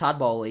owner, Todd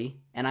Bowley,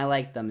 and I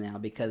like them now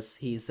because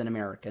he's an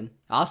American.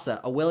 Also,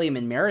 a William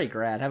and Mary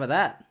grad. How about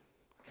that?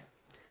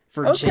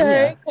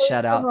 Virginia,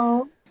 shout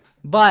out.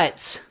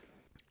 But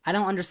I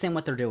don't understand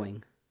what they're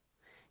doing.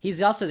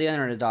 He's also the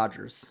owner of the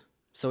Dodgers.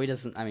 So he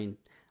doesn't,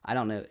 I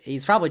don't know.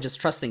 He's probably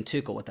just trusting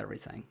Tuchel with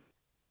everything.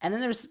 And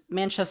then there's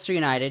Manchester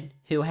United,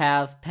 who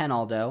have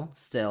Penaldo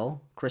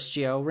still,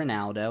 Cristiano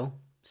Ronaldo,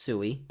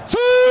 Sui.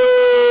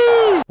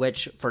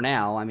 Which, for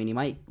now, he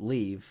might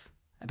leave.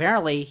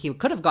 Apparently, he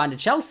could have gone to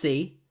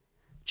Chelsea.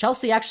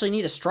 Chelsea actually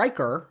need a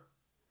striker.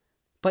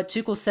 But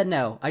Tuchel said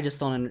no. I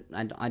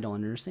don't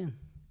understand.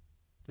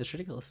 It's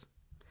ridiculous.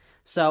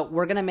 So,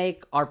 we're going to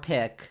make our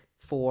pick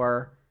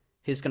for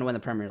who's going to win the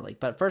Premier League.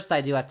 But first,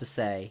 I do have to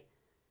say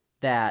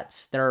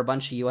that there are a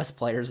bunch of U.S.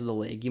 players in the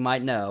league. You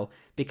might know,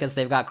 because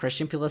they've got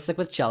Christian Pulisic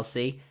with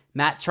Chelsea,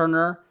 Matt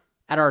Turner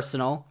at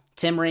Arsenal,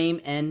 Tim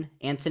Ream and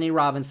Anthony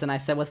Robinson, I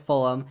said, with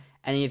Fulham,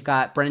 and you've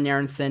got Brendan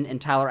Aronson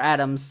and Tyler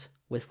Adams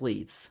with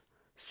Leeds.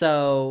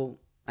 So,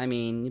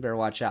 you better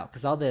watch out,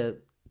 because all the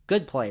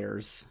good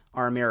players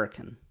are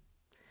American.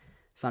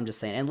 So I'm just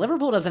saying. And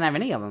Liverpool doesn't have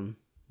any of them,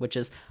 which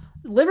is,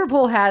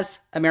 Liverpool has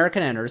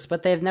American owners,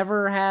 but they've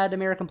never had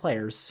American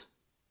players.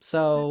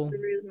 So,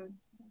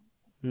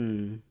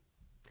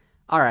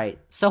 All right.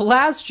 So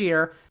last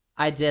year,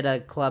 I did a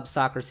club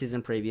soccer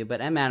season preview,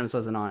 but M. Adams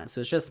wasn't on it,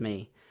 so it's just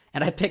me.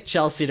 And I picked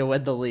Chelsea to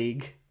win the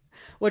league,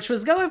 which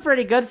was going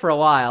pretty good for a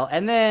while.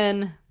 And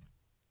then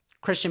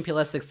Christian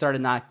Pulisic started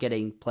not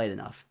getting played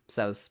enough,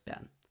 so that was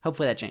bad.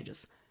 Hopefully that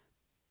changes.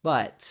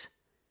 But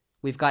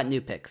we've got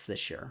new picks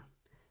this year.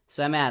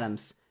 So M.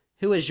 Adams,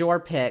 who is your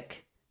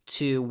pick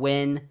to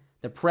win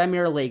the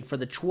Premier League for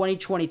the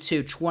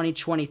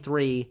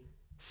 2022-2023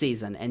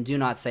 season? And do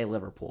not say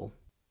Liverpool.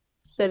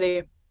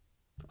 City.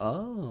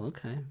 Oh,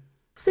 okay.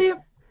 See,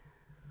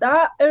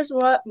 that is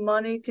what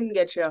money can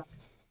get you.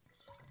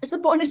 It's the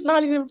point. It's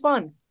not even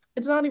fun.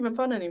 It's not even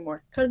fun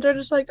anymore because they're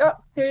just like, oh,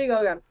 here you go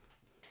again.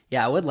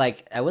 Yeah, I would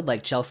like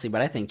Chelsea,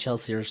 but I think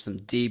Chelsea are some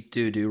deep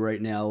doo-doo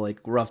right now,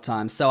 rough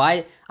times. So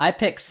I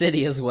pick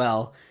City as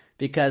well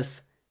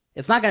because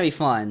it's not going to be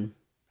fun.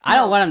 I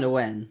don't want them to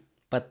win,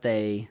 but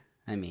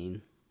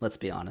let's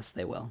be honest,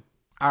 they will.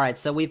 All right,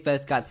 so we've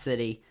both got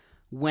City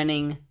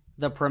winning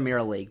the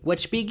Premier League,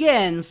 which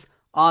begins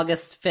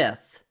August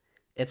 5th.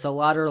 It's a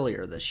lot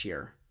earlier this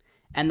year.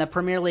 And the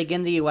Premier League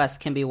in the U.S.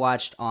 can be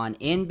watched on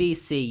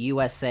NBC,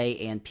 USA,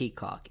 and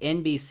Peacock.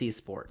 NBC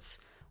Sports.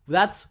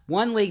 That's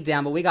one league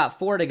down, but we got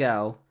 4 to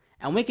go,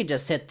 and we can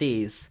just hit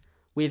these.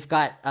 We've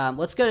got,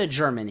 let's go to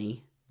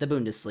Germany, the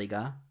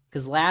Bundesliga,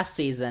 because last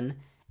season,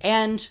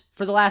 and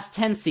for the last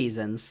 10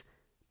 seasons,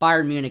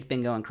 Bayern Munich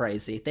been going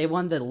crazy. They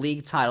won the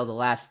league title the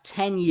last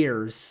 10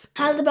 years.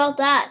 How about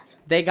that?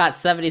 They got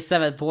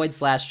 77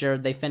 points last year.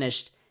 They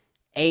finished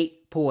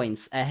 8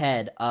 points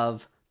ahead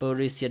of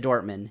Borussia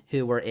Dortmund,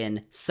 who were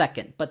in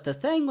second. But the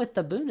thing with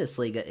the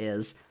Bundesliga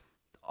is,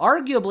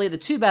 arguably the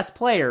 2 best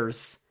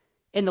players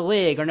in the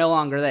league are no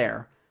longer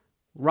there.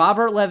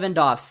 Robert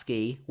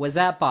Lewandowski was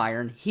at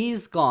Bayern.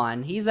 He's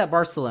gone. He's at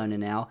Barcelona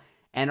now.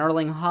 And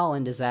Erling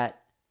Haaland is at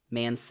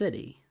Man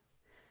City.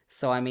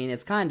 So, I mean,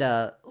 it's kind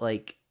of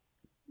like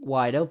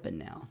wide open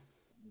now.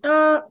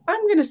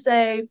 I'm going to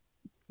say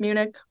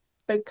Munich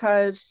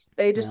because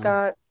they just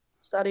got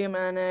Sadio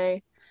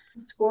Mane.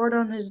 Scored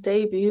on his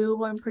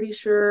debut, I'm pretty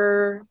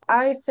sure.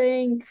 I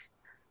think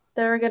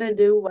they're going to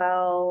do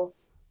well.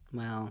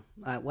 Well,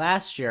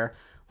 last year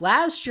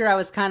I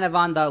was kind of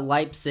on the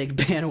Leipzig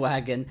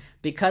bandwagon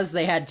because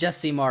they had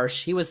Jesse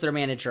Marsch. He was their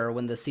manager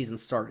when the season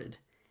started.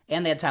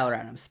 And they had Tyler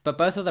Adams. But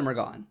both of them are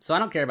gone. So I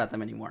don't care about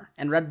them anymore.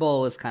 And Red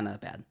Bull is kind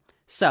of bad.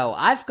 So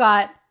I've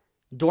got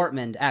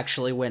Dortmund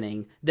actually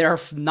winning their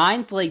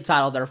 9th league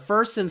title, their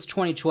first since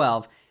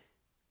 2012.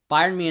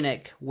 Bayern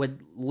Munich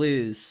would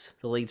lose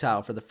the league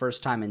title for the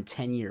first time in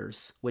 10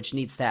 years, which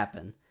needs to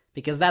happen.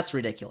 Because that's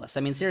ridiculous.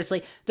 I mean,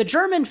 seriously, the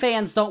German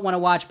fans don't want to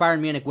watch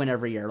Bayern Munich win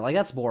every year. Like,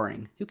 that's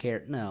boring. Who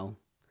cares? No.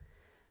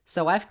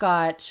 So I've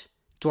got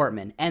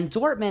Dortmund. And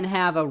Dortmund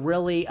have a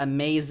really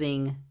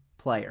amazing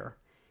player.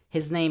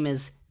 His name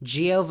is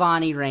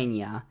Giovanni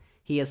Reina.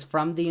 He is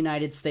from the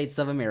United States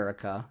of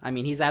America. I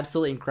mean, he's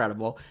absolutely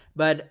incredible.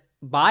 But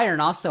Bayern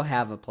also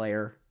have a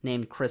player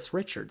named Chris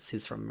Richards,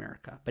 who's from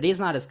America. But he's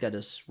not as good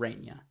as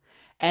Reina.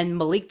 And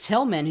Malik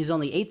Tillman, who's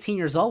only 18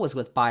 years old, was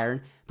with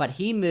Bayern, but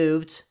he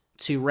moved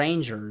to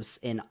Rangers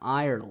in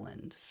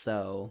Ireland,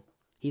 so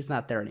he's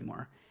not there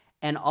anymore.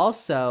 And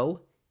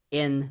also,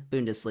 in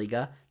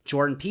Bundesliga,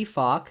 Jordan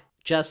Pefok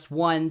just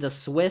won the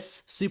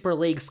Swiss Super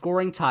League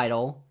scoring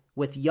title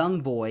with Young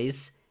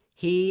Boys.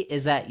 He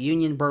is at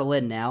Union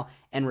Berlin now,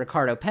 and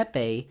Ricardo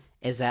Pepe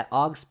is at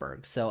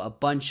Augsburg, so a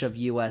bunch of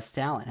U.S.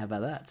 talent. How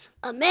about that?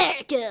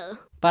 America.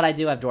 But I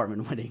do have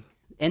Dortmund winning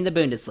in the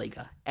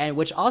Bundesliga, and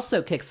which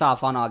also kicks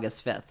off on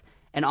August 5th.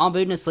 And all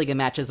Bundesliga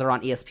matches are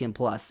on ESPN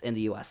Plus in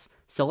the U.S.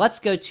 So let's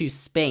go to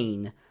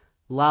Spain,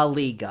 La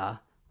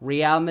Liga.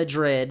 Real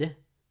Madrid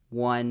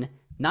won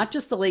not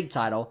just the league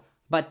title,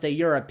 but the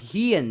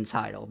European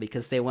title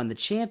because they won the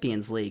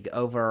Champions League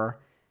over...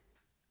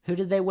 Who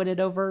did they win it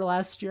over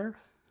last year?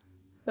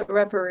 The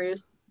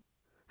referees.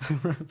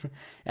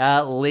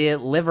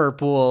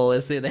 Liverpool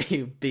is who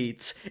they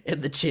beat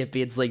in the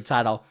Champions League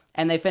title.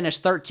 And they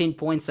finished 13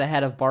 points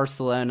ahead of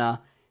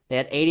Barcelona. They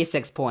had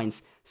 86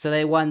 points. So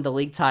they won the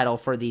league title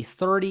for the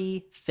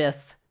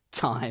 35th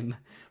time.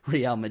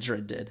 Real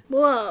Madrid did.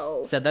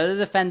 Whoa. So they're the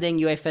defending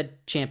UEFA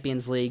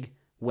Champions League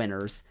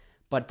winners.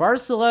 But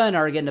Barcelona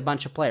are getting a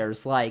bunch of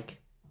players like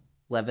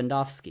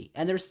Lewandowski.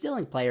 And they're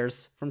stealing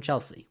players from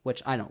Chelsea,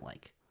 which I don't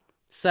like.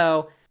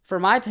 So for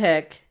my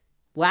pick,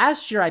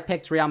 last year I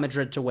picked Real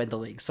Madrid to win the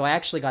league. So I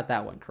actually got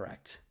that one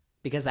correct.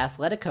 Because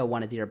Atletico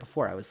won it the year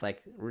before. I was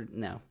like,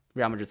 no,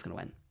 Real Madrid's going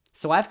to win.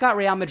 So I've got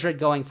Real Madrid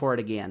going for it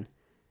again.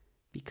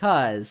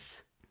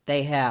 Because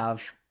they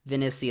have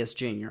Vinicius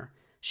Jr.,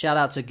 Shout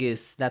out to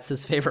Goose. That's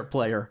his favorite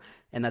player,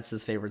 and that's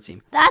his favorite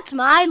team. That's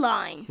my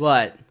line.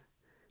 What?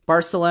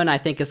 Barcelona, I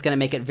think, is going to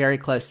make it very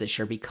close this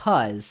year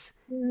because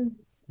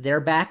their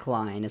back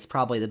line is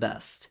probably the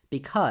best.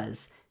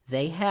 Because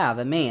they have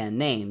a man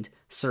named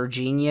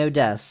Serginho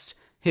Dest,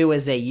 who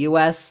is a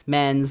U.S.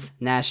 men's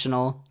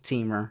national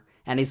teamer,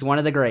 and he's one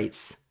of the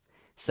greats.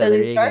 So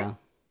there you go.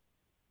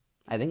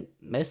 I think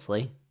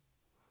mostly.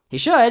 He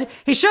should.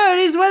 He's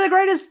one of the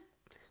greatest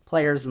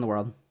players in the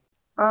world.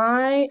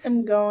 I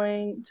am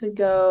going to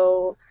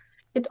go.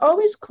 It's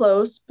always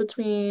close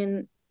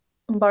between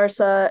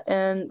Barca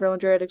and Real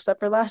Madrid, except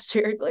for last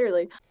year,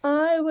 clearly.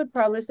 I would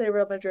probably say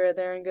Real Madrid.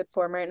 They're in good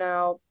form right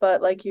now.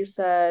 But like you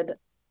said,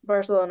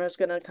 Barcelona is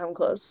going to come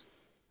close.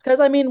 Because,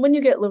 I mean, when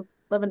you get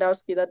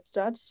Lewandowski,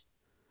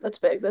 that's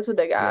big. That's a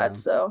big ad.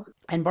 So.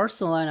 And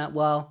Barcelona,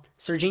 well,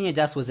 Serginho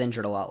Dest was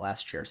injured a lot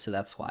last year, so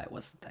that's why it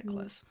wasn't that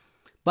close.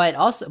 But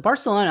also,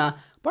 Barcelona,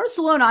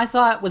 I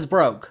thought was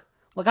broke.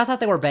 Like, I thought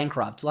they were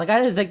bankrupt. Like, I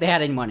didn't think they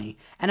had any money.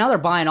 And now they're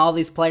buying all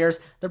these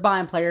players. They're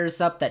buying players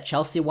up that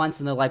Chelsea wants,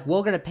 and they're like,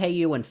 we're going to pay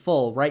you in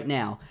full right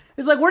now.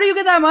 It's like, where do you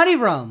get that money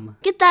from?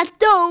 Get that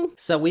dough.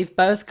 So we've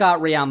both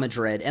got Real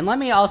Madrid. And let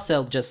me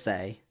also just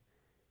say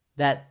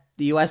that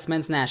the U.S.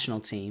 men's national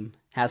team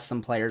has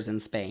some players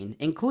in Spain,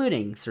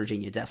 including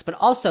Serginho Dest, but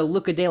also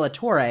Luca de la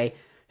Torre,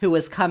 who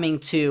is coming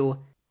to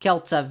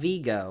Celta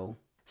Vigo.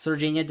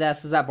 Serginho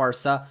Dest is at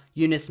Barca.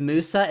 Yunus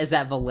Musa is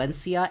at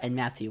Valencia. And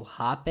Matthew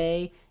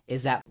Hape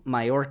is at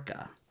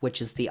Mallorca,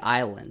 which is the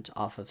island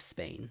off of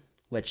Spain,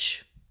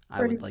 which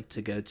I would like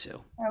to go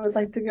to. I would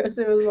like to go to as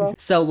well.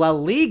 So La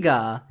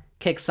Liga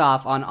kicks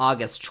off on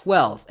August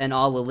 12th, and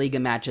all La Liga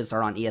matches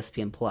are on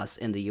ESPN Plus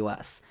in the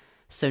US.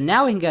 So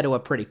now we can go to a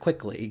pretty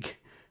quick league,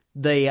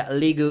 the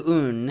Ligue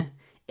 1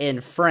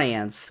 in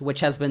France,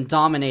 which has been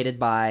dominated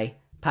by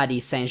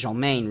Paris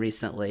Saint-Germain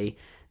recently.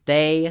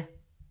 They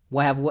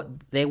won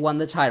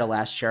the title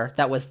last year.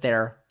 That was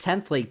their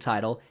 10th league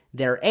title,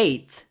 their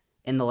 8th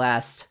in the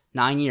last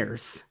 9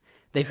 years.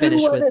 They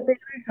finished with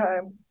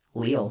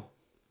Lille.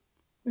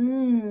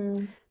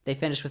 They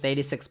finished with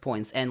 86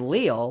 points, and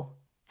Lille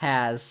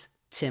has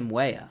Tim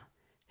Weah,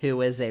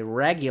 who is a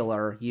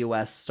regular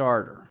U.S.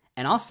 starter.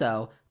 And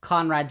also,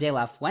 Conrad de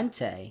la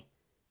Fuente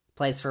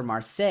plays for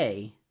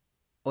Marseille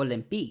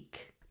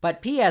Olympique.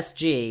 But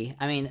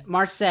PSG,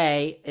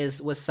 Marseille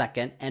was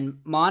second, and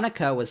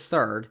Monaco was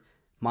third.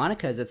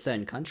 Monaco's its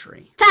own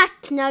country.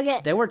 Fact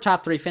nugget. They were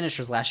top 3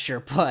 finishers last year,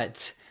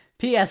 but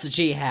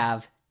PSG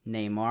have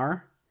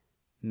Neymar,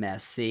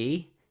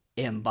 Messi,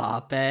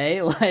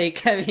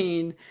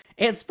 Mbappe.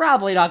 It's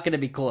probably not going to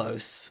be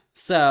close.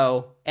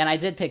 So, and I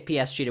did pick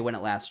PSG to win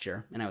it last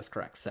year, and I was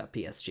correct. So,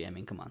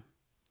 PSG, come on.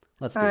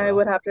 Let's be real. I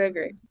would have to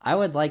agree. I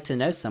would like to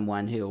know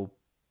someone who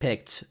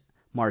picked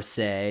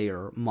Marseille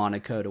or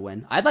Monaco to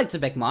win. I'd like to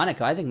pick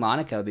Monaco. I think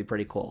Monaco would be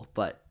pretty cool,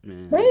 but...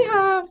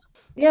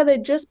 they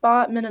just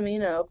bought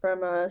Minamino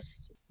from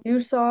us.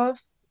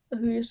 Yusuf,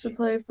 who used to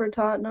play for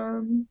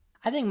Tottenham.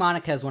 I think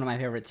Monaco is one of my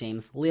favorite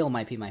teams. Lille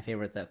might be my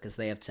favorite, though, because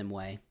they have Tim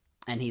Weah,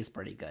 and he's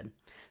pretty good.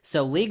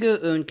 So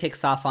Ligue 1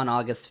 kicks off on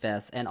August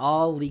 5th, and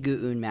all Ligue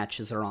 1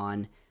 matches are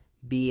on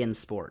beIN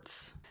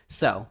Sports.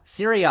 So,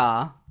 Serie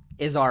A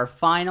is our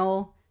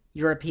final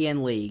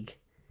European league.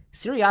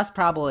 Serie A is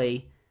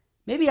probably,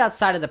 maybe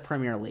outside of the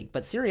Premier League,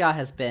 but Serie A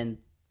has been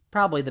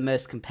probably the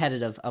most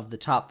competitive of the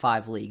top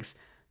 5 leagues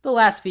the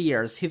last few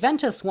years.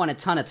 Juventus won a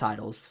ton of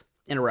titles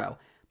in a row,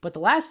 but the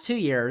last 2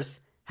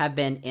 years have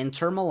been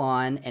Inter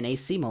Milan and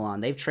AC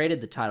Milan. They've traded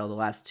the title the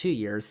last 2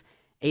 years.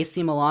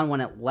 AC Milan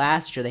won it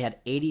last year. They had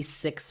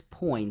 86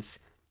 points,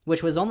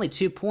 which was only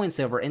 2 points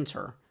over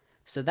Inter.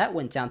 So that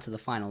went down to the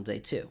final day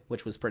too,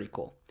 which was pretty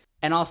cool.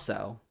 And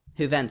also,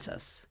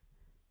 Juventus,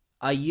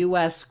 a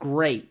U.S.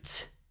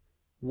 great,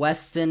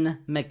 Weston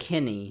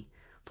McKennie,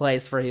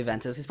 plays for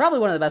Juventus. He's probably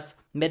one of the best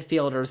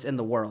midfielders in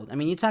the world.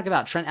 You talk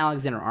about Trent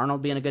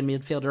Alexander-Arnold being a good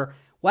midfielder.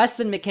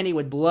 Weston McKennie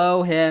would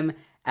blow him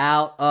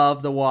out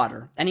of the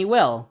water. And he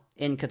will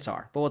in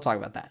Qatar, but we'll talk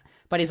about that.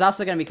 But he's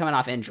also going to be coming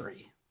off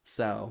injury.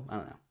 So, I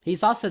don't know.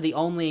 He's also the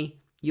only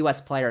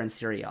U.S. player in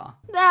Serie A.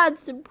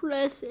 That's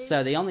impressive.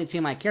 So the only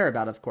team I care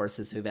about, of course,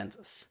 is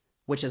Juventus,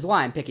 which is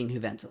why I'm picking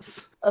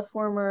Juventus. A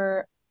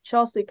former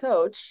Chelsea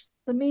coach,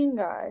 the mean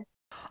guy.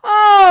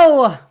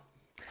 Oh!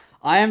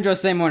 I am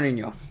Jose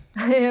Mourinho.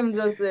 I am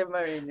Jose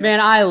Mourinho. Man,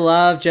 I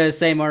love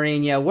Jose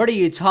Mourinho. What are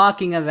you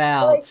talking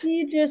about?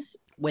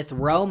 With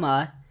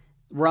Roma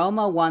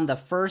won the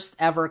first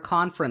ever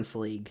Conference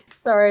League.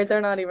 Sorry,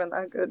 they're not even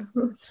that good.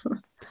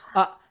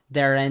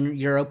 They're in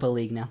Europa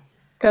League now.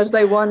 Because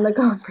they won the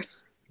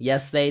conference.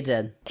 Yes, they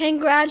did.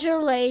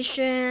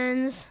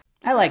 Congratulations.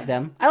 I like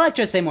them. I like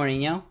Jose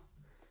Mourinho.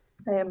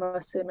 I am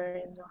Jose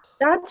Mourinho.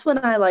 That's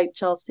when I liked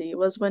Chelsea,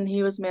 was when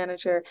he was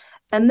manager.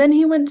 And then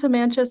he went to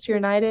Manchester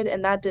United,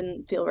 and that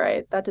didn't feel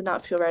right. That did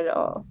not feel right at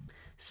all.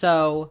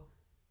 So,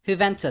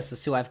 Juventus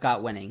is who I've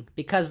got winning,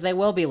 because they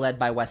will be led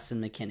by Weston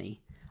McKennie.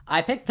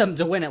 I picked them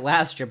to win it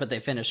last year, but they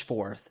finished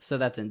 4th, so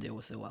that didn't do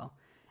so well.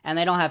 And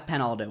they don't have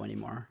Penaldo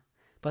anymore.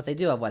 But they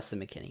do have Weston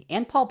McKennie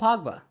and Paul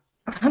Pogba.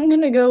 I'm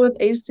going to go with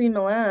AC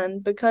Milan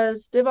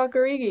because Divock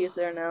Origi is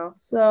there now.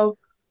 So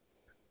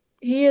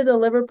he is a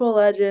Liverpool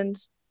legend,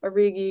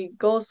 Origi,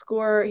 goal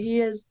scorer. He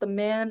is the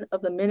man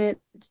of the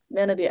minute,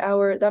 man of the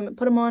hour.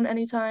 Put him on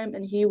anytime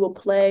and he will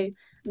play.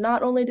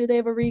 Not only do they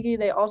have Origi,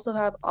 they also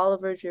have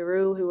Oliver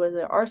Giroud, who is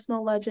an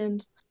Arsenal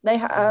legend. They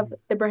have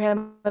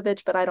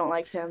Ibrahimovic, but I don't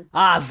like him.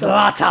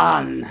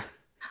 Zlatan!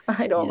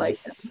 I don't like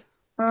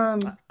him.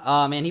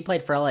 Oh, man, he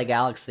played for LA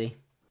Galaxy.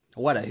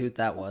 What a hoot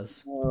that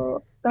was.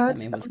 That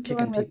man was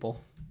kicking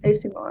people.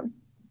 AC Milan.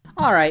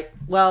 All right.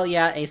 Well,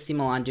 yeah, AC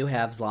Milan do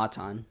have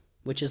Zlatan,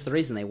 which is the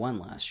reason they won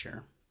last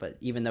year. But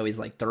even though he's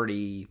like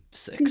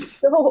 36. He's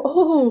so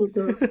old.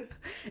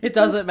 It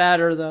doesn't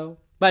matter, though.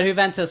 But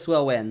Juventus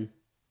will win.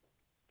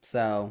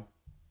 So,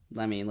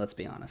 let's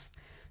be honest.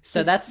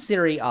 So that's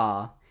Serie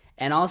A.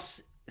 And all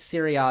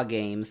Serie A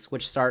games,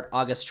 which start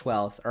August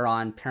 12th, are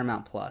on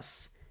Paramount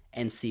Plus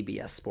and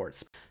CBS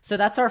Sports. So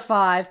that's our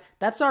 5.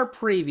 That's our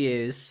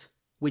previews.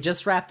 We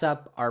just wrapped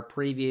up our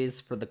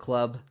previews for the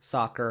club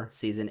soccer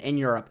season in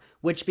Europe,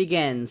 which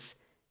begins,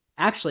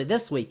 actually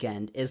this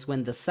weekend, is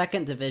when the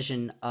second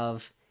division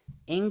of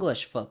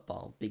English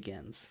football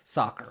begins.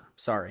 Soccer,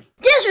 sorry.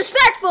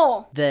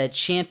 Disrespectful! The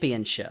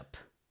championship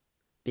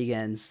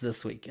begins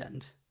this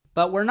weekend.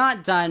 But we're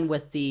not done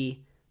with the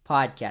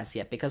podcast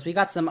yet because we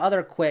got some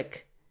other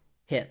quick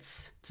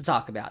hits to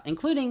talk about,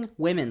 including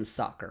women's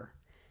soccer.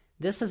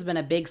 this has been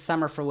a big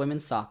summer for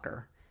women's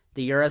soccer.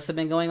 The Euros have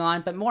been going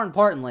on, but more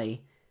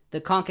importantly, the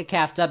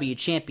CONCACAF W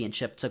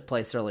Championship took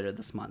place earlier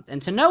this month.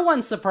 And to no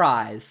one's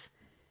surprise,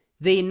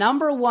 the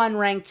number 1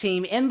 ranked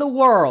team in the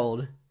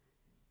world,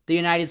 the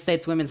United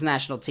States women's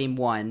national team,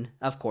 won,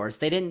 of course.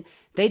 They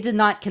did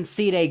not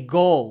concede a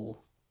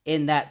goal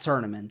in that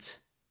tournament.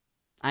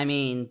 I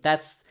mean,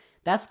 that's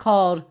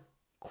called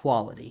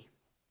quality.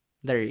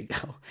 There you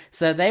go.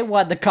 So they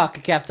won the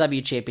CONCACAF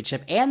W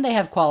Championship, and they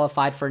have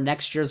qualified for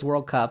next year's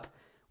World Cup,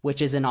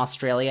 which is in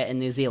Australia and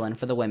New Zealand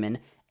for the women,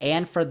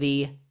 and for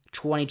the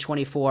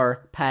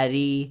 2024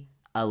 Paris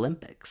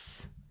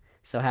Olympics.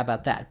 So how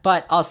about that?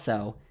 But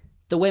also,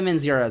 the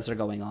women's Euros are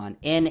going on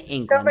in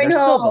England. They're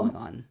still going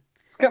on.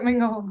 It's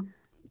coming home.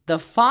 The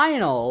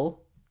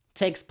final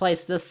takes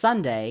place this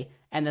Sunday,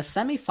 and the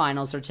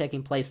semifinals are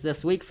taking place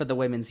this week for the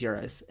women's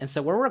Euros. And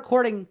so we're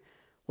recording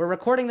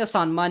this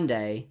on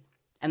Monday,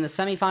 and the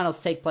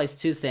semifinals take place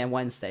Tuesday and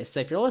Wednesday. So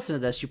if you're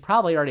listening to this, you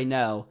probably already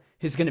know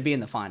who's going to be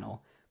in the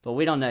final, but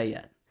we don't know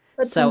yet.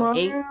 But so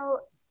tomorrow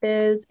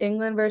is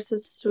England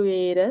versus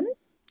Sweden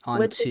on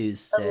which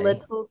Tuesday. Is a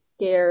little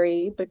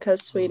scary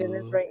because Sweden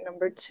is ranked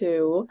number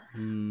 2.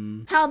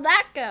 How'd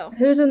that go?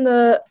 Who's in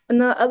the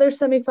other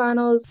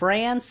semifinals?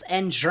 France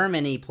and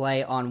Germany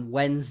play on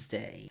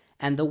Wednesday,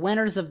 and the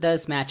winners of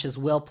those matches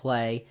will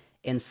play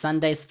in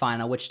Sunday's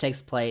final, which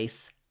takes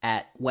place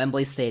at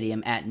Wembley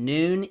Stadium at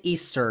noon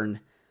Eastern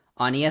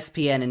on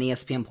ESPN and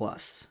ESPN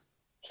Plus.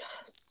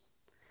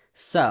 Yes.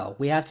 So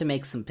we have to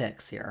make some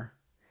picks here.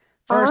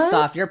 First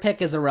off, your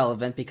pick is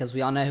irrelevant because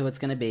we all know who it's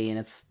going to be, and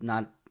it's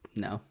not.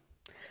 No.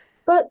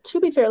 But to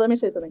be fair, let me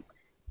say something.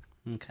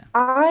 Okay.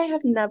 I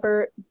have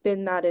never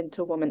been that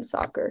into women's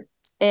soccer,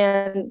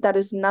 and that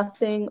is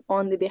nothing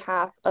on the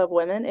behalf of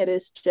women. It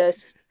is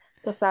just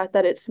the fact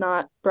that it's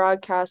not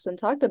broadcast and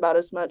talked about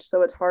as much,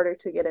 so it's harder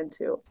to get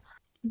into.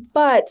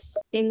 But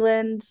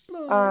England's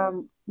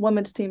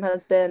women's team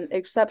has been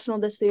exceptional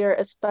this year,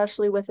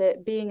 especially with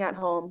it being at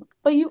home.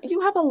 But you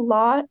have a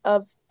lot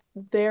of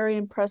very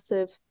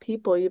impressive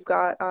people. You've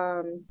got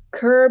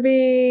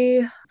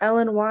Kirby,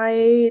 Ellen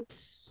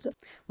White.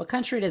 What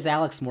country does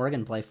Alex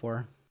Morgan play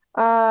for?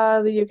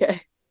 The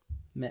UK.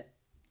 The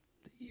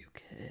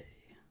UK.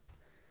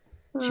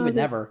 She would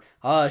never.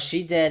 Oh,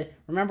 she did.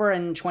 Remember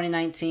in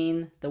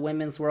 2019, the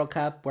Women's World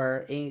Cup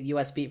where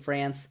US beat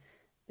France?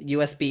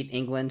 US beat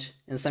England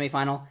in the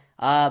semifinal?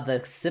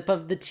 The sip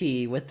of the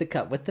tea with the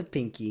cup with the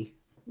pinky.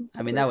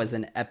 I mean, that was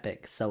an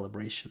epic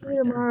celebration right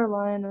there. Our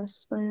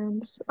Lioness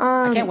fans.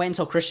 I can't wait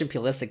until Christian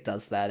Pulisic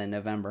does that in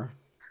November.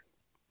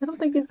 I don't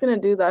think he's gonna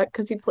do that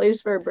because he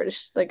plays for a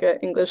British, like an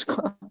English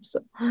club. So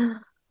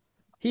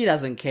he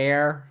doesn't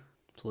care.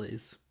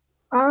 Please.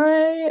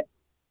 The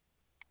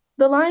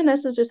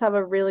Lionesses just have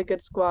a really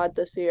good squad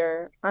this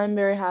year. I'm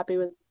very happy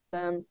with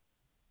them.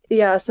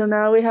 Yeah, so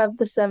now we have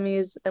the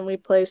semis and we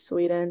play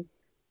Sweden.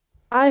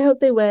 I hope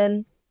they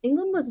win.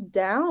 England was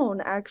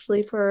down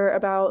actually for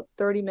about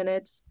 30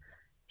 minutes.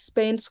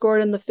 Spain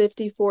scored in the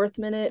 54th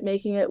minute,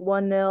 making it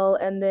 1-0,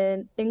 and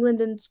then England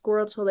didn't score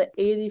until the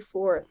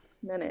 84th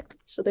minute.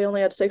 So they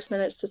only had 6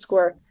 minutes to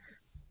score.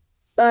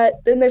 But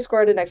then they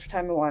scored in extra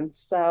time and won.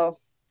 So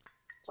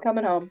it's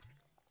coming home.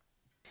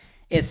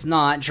 It's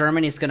not.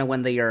 Germany's going to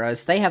win the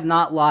Euros. They have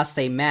not lost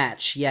a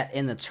match yet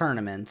in the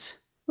tournament,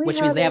 which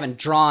means they haven't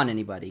drawn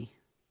anybody.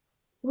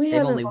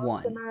 They've only lost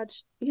won a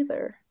match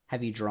either.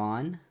 Have you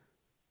drawn?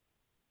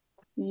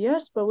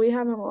 Yes, but we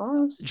haven't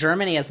lost.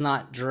 Germany has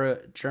not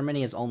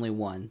Germany has only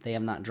won. They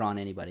have not drawn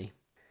anybody.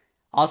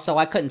 Also,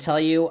 I couldn't tell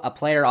you a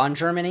player on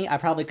Germany. I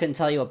probably couldn't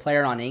tell you a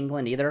player on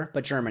England either,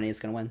 but Germany is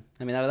going to win.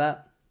 I mean,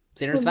 that.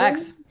 Xander's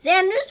facts.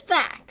 Xander's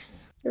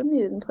facts.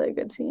 Germany didn't play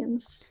good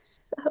teams,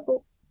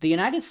 so... The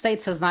United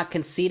States has not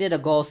conceded a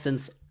goal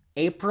since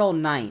April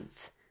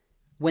 9th,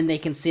 when they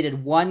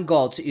conceded 1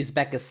 goal to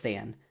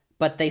Uzbekistan,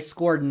 but they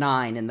scored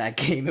 9 in that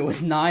game. It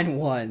was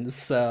 9-1,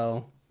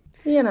 so...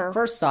 You know.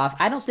 First off,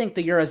 I don't think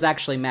the Euros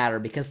actually matter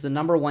because the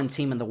number 1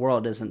 team in the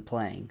world isn't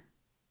playing.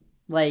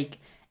 Like,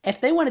 if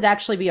they wanted to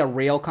actually be a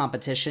real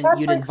competition,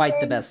 you'd invite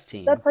the best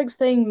team. That's like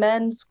saying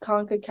men's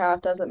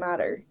CONCACAF doesn't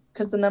matter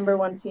because the number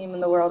 1 team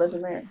in the world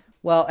isn't there.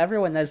 Well,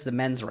 everyone knows the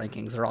men's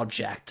rankings are all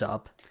jacked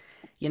up.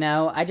 You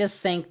know, I just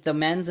think the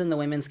men's and the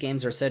women's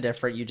games are so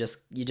different.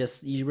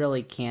 You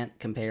really can't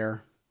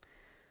compare.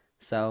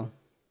 So,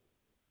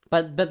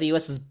 but the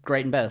U.S. is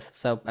great in both.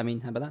 So, I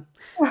mean, how about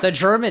that? So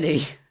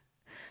Germany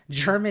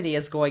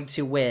is going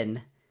to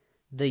win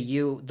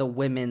the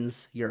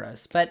women's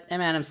Euros, but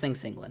Em Adams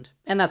thinks England,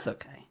 and that's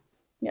okay.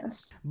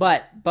 Yes.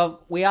 But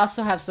we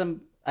also have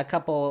a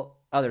couple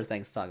other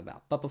things to talk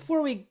about. But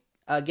before we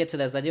get to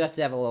those, I do have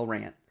to have a little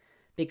rant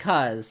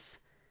because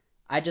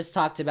I just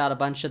talked about a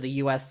bunch of the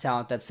U.S.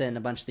 talent that's in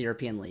a bunch of the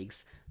European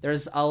leagues.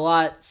 There's a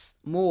lot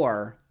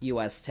more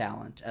U.S.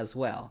 talent as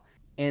well.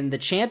 In the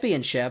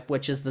championship,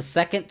 which is the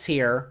second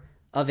tier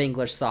of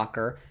English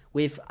soccer,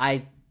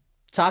 I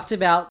talked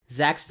about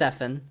Zach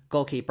Steffen,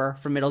 goalkeeper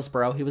from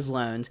Middlesbrough. He was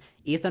loaned.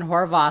 Ethan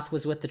Horvath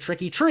was with the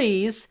Tricky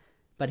Trees,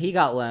 but he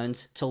got loaned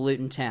to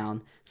Luton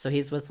Town. So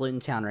he's with Luton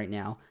Town right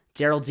now.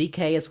 Daryl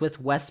DK is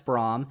with West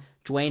Brom,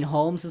 Dwayne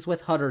Holmes is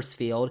with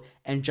Huddersfield,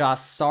 and Josh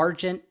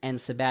Sargent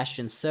and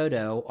Sebastian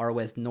Soto are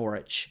with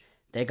Norwich.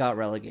 They got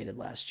relegated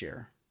last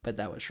year, but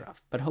that was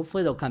rough. But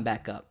hopefully they'll come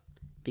back up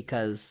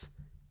because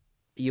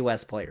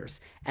US players.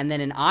 And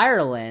then in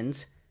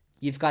Ireland,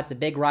 you've got the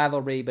big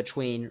rivalry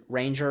between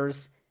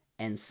Rangers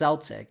and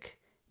Celtic.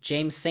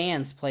 James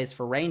Sands plays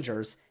for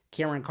Rangers.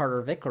 Kieran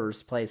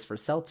Carter-Vickers plays for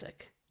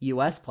Celtic.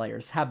 US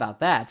players, how about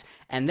that?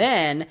 And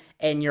then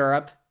in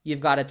Europe, you've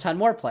got a ton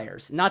more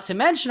players. Not to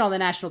mention all the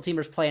national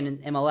teamers playing in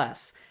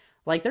MLS.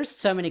 Like, there's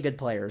so many good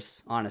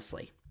players,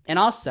 honestly. And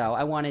also,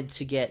 I wanted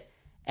to get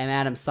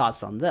Adam's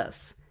thoughts on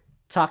this.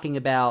 Talking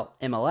about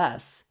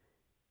MLS,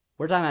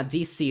 we're talking about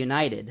DC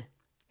United,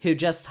 who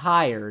just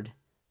hired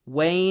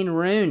Wayne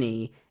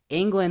Rooney,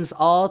 England's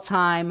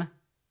all-time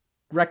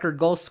record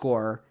goal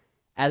scorer,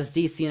 as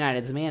DC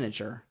United's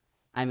manager.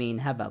 I mean,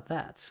 how about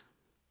that?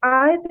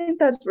 I think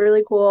that's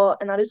really cool,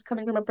 and that is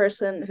coming from a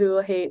person who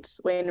hates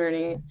Wayne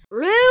Rooney.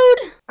 Rude.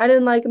 I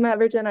didn't like him at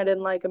Everton. I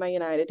didn't like him at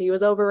United. He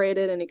was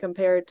overrated, and he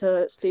compared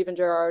to Steven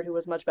Gerrard, who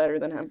was much better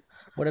than him.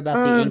 What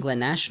about the England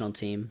national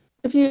team?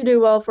 If you do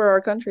well for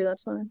our country,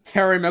 that's fine.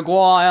 Harry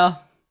Maguire.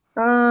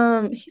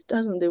 He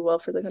doesn't do well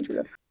for the country,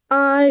 though.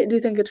 I do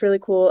think it's really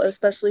cool,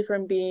 especially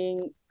from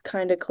being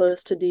kind of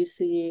close to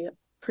DC.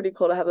 Pretty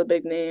cool to have a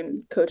big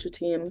name, coach a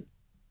team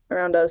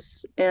around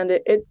us, and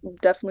it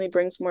definitely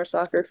brings more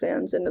soccer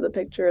fans into the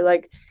picture.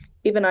 Like,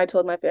 even I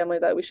told my family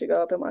that we should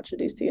go up and watch a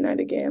DC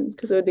United game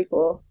because it would be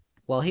cool.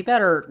 Well, he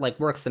better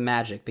work some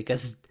magic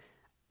because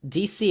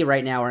DC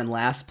right now are in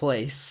last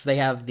place. They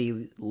have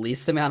the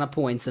least amount of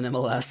points in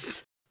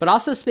MLS. But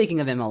also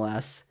speaking of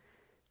MLS,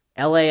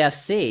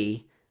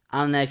 LAFC, I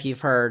don't know if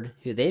you've heard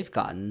who they've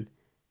gotten.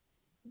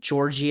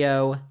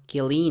 Giorgio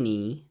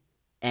Chiellini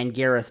and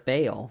Gareth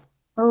Bale.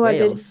 Oh,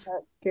 Wales. I did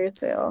that.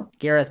 Gareth Bale.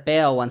 Gareth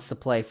Bale wants to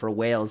play for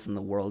Wales in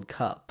the World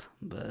Cup,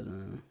 but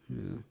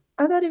yeah.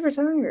 I thought he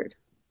retired.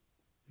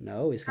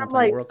 No, he's going to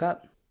play the World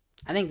Cup.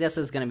 I think this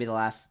is going to be the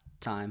last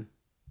time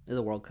of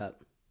the World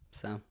Cup.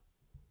 So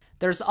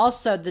there's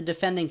also the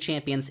defending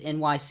champions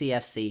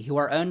NYCFC, who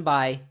are owned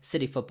by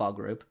City Football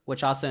Group,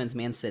 which also owns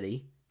Man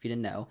City, if you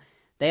didn't know.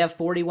 They have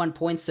 41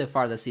 points so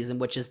far this season,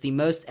 which is the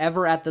most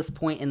ever at this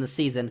point in the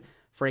season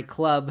for a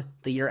club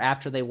the year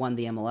after they won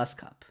the MLS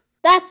Cup.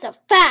 That's a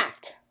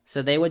fact.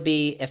 So they would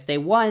be, if they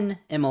won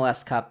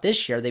MLS Cup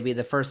this year, they'd be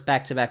the first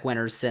back-to-back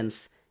winners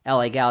since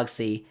LA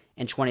Galaxy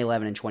in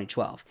 2011 and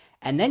 2012.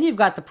 And then you've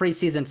got the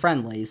preseason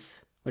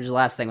friendlies, which is the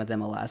last thing with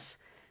MLS.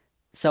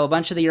 So a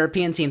bunch of the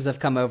European teams have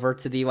come over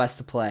to the US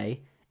to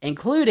play,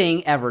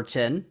 including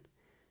Everton,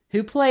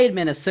 who played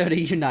Minnesota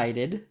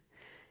United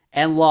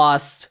and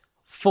lost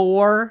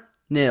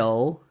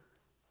 4-0,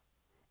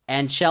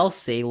 and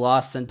Chelsea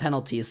lost in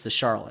penalties to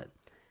Charlotte.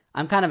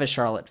 I'm kind of a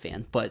Charlotte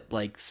fan, but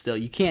still,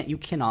 you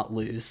cannot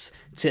lose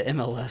to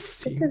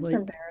MLS team. It's just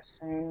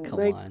embarrassing. Come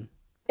on.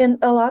 And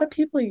a lot of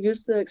people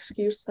use the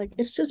excuse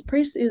it's just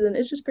preseason,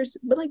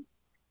 but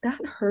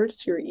that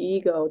hurts your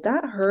ego.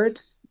 That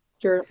hurts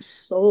your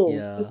soul.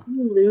 Yeah. If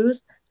you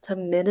lose to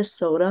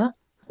Minnesota,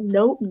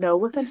 no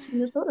offense to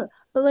Minnesota,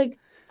 but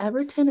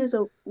Everton is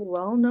a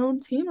well-known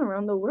team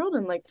around the world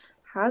and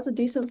has a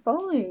decent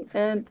following,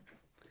 and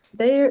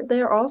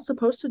they're all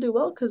supposed to do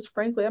well because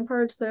Frank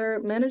Lampard's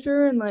their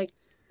manager, and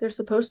they're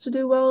supposed to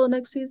do well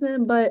next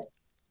season. But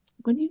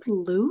when you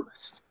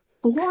lose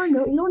 4-0,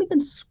 you don't even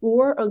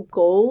score a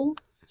goal,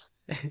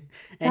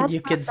 and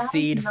you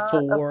concede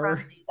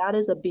 4. That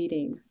is a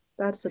beating.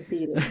 That's a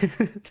beating.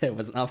 That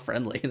was not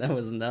friendly. That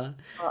was not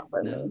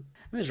friendly. No.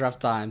 It was rough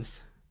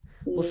times.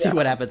 We'll see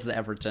what happens to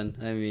Everton.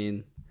 I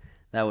mean,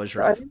 that was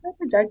rough. I think they're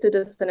projected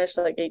to finish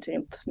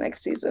 18th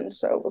next season,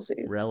 so we'll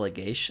see.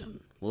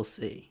 Relegation. We'll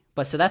see.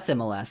 But so that's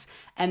MLS.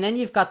 And then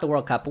you've got the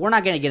World Cup. But we're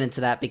not going to get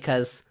into that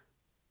because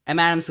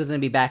Emma Adams is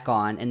going to be back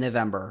on in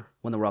November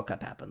when the World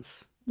Cup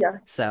happens. Yeah.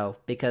 So,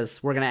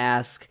 because we're going to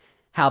ask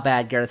how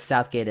bad Gareth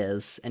Southgate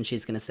is, and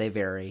she's going to say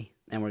very.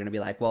 And we're going to be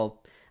like,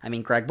 well, I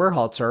mean, Greg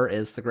Berhalter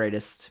is the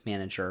greatest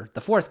manager,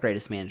 the 4th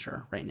greatest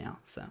manager right now.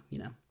 So,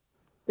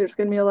 There's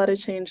going to be a lot of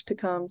change to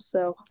come,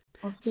 so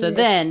we'll see. So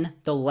then,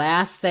 the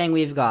last thing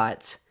we've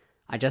got,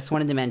 I just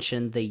wanted to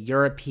mention the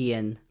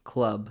European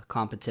club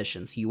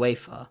competitions,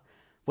 UEFA,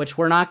 which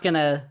we're not going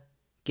to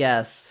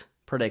guess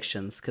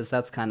predictions because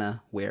that's kind of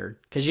weird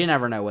because you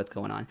never know what's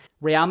going on.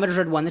 Real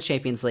Madrid won the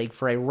Champions League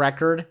for a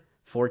record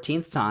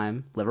 14th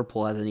time.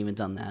 Liverpool hasn't even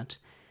done that.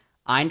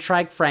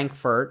 Eintracht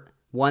Frankfurt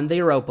won the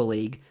Europa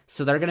League,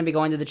 so they're going to be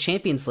going to the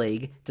Champions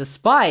League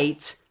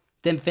despite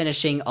them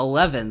finishing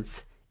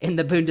 11th in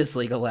the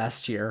Bundesliga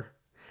last year.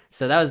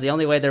 So that was the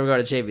only way they were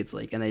going to Champions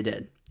League, and they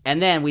did. And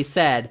then we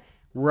said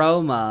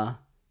Roma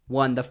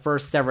won the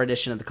first ever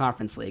edition of the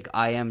Conference League.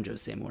 I am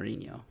Jose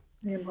Mourinho.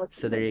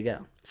 So there you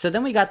go. So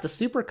then we got the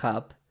Super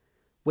Cup,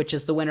 which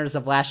is the winners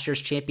of last year's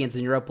champions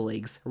in Europa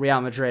Leagues,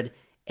 Real Madrid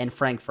and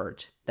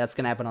Frankfurt. That's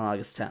going to happen on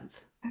August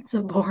 10th. That's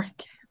a boring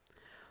game.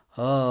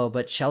 Oh,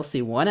 but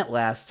Chelsea won it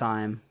last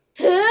time.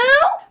 Who?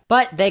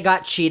 But they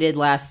got cheated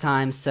last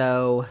time,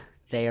 so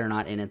they are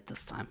not in it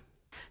this time.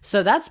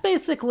 So that's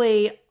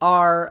basically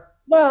our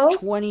Well,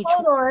 20.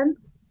 hold on.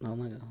 Oh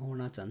my god, we're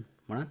not done.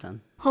 We're not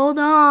done. Hold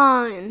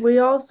on. We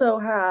also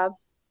have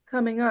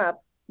coming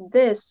up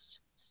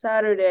this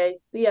Saturday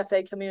the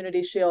FA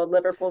Community Shield,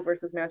 Liverpool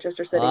versus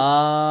Manchester City.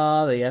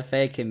 Oh, the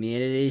FA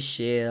Community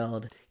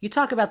Shield. You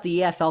talk about the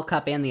EFL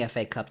Cup and the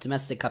FA Cup,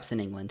 domestic cups in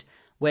England,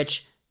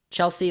 which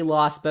Chelsea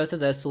lost both of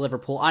those to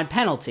Liverpool on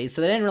penalties, so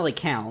they didn't really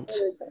count.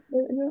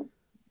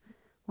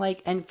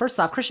 And first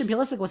off, Christian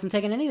Pulisic wasn't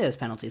taking any of those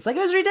penalties. It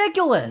was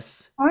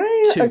ridiculous.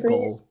 I agree.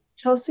 Goal.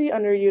 Chelsea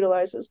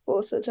underutilizes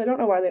Pulisic. I don't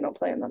know why they don't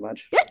play him that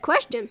much. Good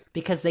question.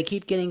 Because they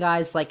keep getting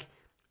guys like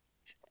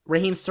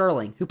Raheem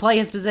Sterling, who play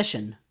his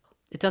position.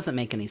 It doesn't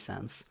make any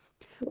sense.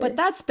 But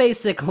that's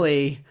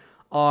basically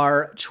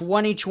our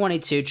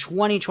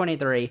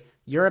 2022-2023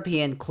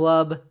 European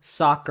Club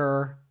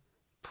Soccer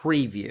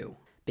preview.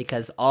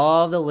 Because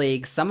all the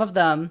leagues, some of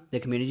them, the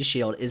Community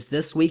Shield, is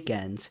this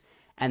weekend.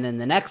 And then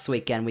the next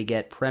weekend, we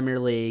get Premier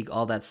League,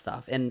 all that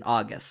stuff, in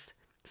August.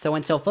 So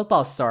until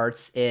football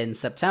starts in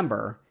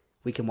September,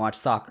 we can watch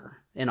soccer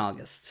in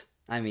August.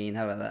 I mean,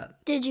 how about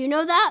that? Did you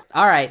know that?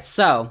 All right,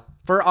 so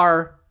for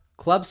our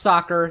Club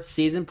Soccer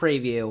season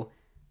preview,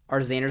 our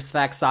Xander's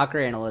Facts soccer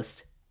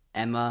analyst,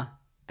 Emma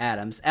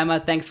Adams. Emma,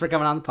 thanks for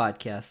coming on the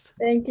podcast.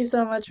 Thank you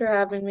so much for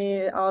having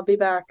me. I'll be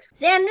back.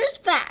 Xander's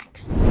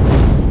Facts.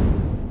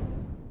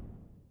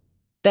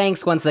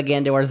 Thanks once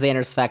again to our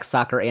Xander's Facts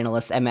soccer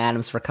analyst, Emma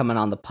Adams, for coming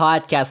on the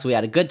podcast. We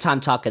had a good time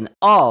talking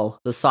all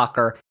the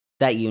soccer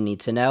that you need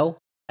to know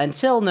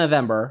until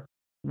November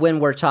when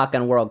we're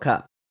talking World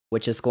Cup,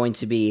 which is going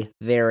to be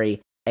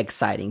very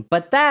exciting.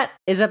 But that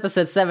is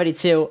episode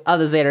 72 of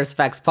the Xander's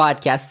Facts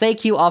podcast.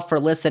 Thank you all for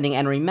listening.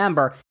 And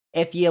remember,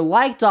 if you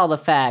liked all the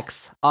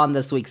facts on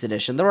this week's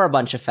edition, there were a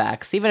bunch of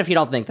facts, even if you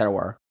don't think there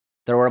were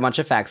a bunch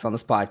of facts on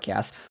this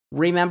podcast.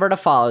 Remember to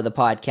follow the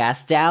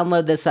podcast,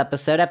 download this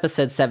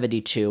episode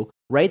 72,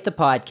 rate the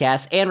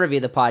podcast, and review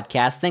the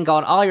podcast. Then go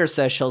on all your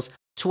socials,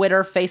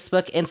 Twitter,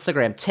 Facebook,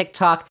 Instagram,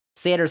 TikTok,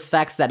 Xander's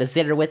Facts, that is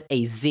Xander with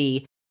a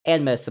Z.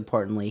 And most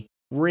importantly,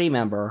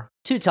 remember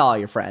to tell all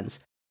your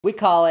friends. We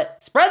call it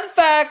Spread the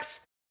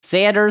Facts,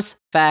 Xander's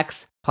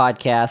Facts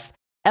Podcast,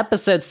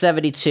 episode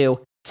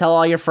 72. Tell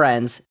all your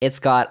friends. It's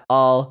got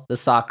all the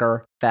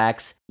soccer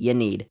facts you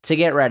need to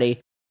get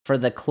ready for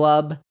the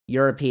Club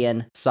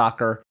European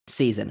Soccer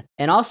season.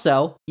 And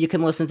also, you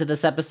can listen to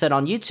this episode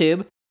on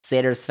YouTube.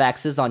 Xander's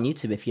Facts is on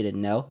YouTube if you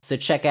didn't know. So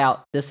check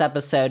out this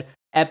episode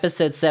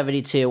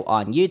 72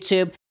 on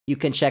YouTube. You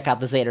can check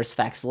out the Xander's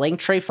Facts link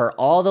tree for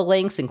all the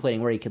links,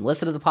 including where you can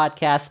listen to the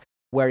podcast,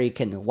 where you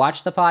can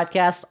watch the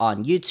podcast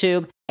on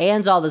YouTube,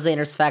 and all the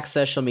Xander's Facts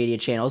social media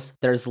channels.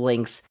 There's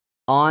links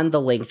on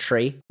the link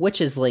tree, which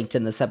is linked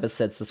in this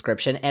episode's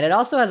description. And it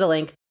also has a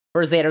link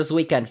for Xander's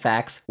Weekend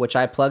Facts, which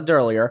I plugged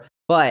earlier.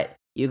 But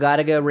you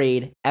gotta go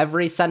read.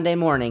 Every Sunday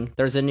morning,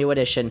 there's a new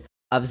edition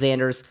of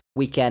Xander's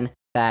Weekend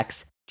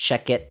Facts.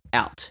 Check it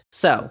out.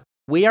 So,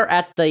 we are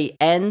at the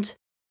end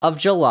of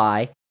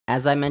July,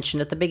 as I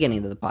mentioned at the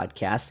beginning of the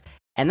podcast.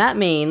 And that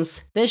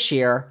means this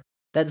year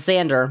that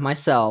Xander,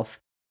 myself,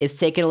 is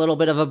taking a little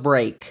bit of a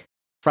break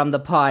from the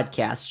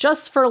podcast,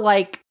 just for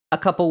a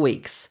couple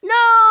weeks.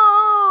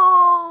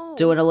 No!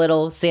 Doing a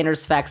little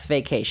Xander's Facts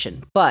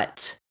vacation.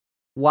 But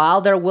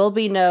while there will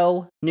be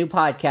no new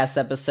podcast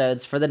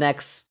episodes for the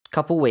next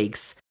couple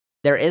weeks,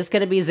 there is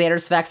going to be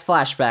Xander's Facts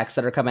flashbacks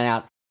that are coming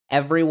out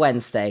every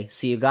Wednesday.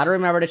 So you got to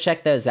remember to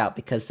check those out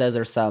because those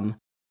are some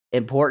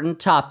important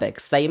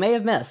topics that you may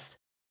have missed.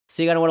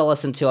 So you're going to want to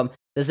listen to them.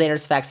 The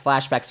Xander's Facts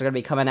flashbacks are going to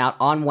be coming out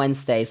on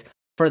Wednesdays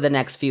for the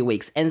next few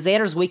weeks. And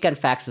Xander's Weekend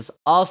Facts is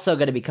also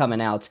going to be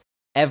coming out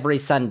every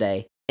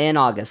Sunday in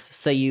August.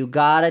 So you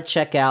got to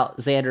check out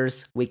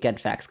Xander's Weekend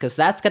Facts because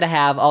that's going to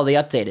have all the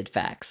updated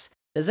facts.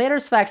 The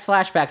Xander's Facts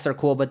flashbacks are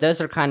cool, but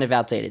those are kind of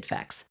outdated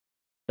facts.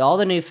 All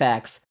the new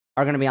facts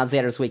are going to be on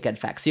Xander's Weekend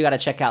Facts. So you got to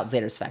check out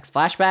Xander's Facts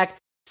flashback,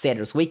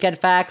 Xander's Weekend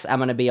Facts. I'm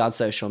going to be on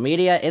social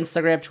media,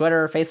 Instagram,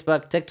 Twitter,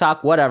 Facebook,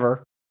 TikTok,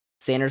 whatever.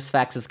 Xander's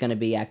Facts is going to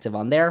be active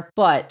on there.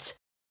 But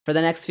for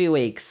the next few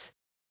weeks,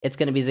 it's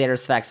going to be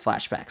Xander's Facts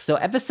flashback. So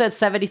episode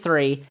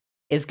 73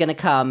 is going to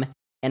come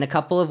in a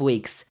couple of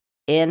weeks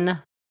in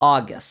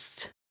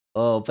August.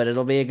 Oh, but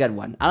it'll be a good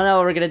one. I don't know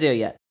what we're going to do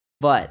yet.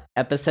 But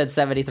episode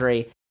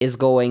 73 is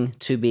going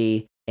to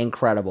be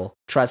incredible.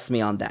 Trust me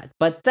on that.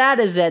 But that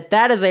is it.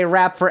 That is a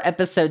wrap for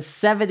episode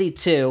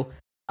 72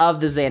 of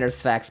the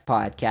Xander's Facts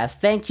podcast.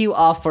 Thank you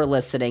all for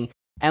listening,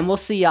 and we'll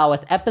see y'all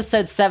with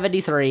episode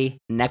 73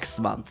 next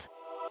month.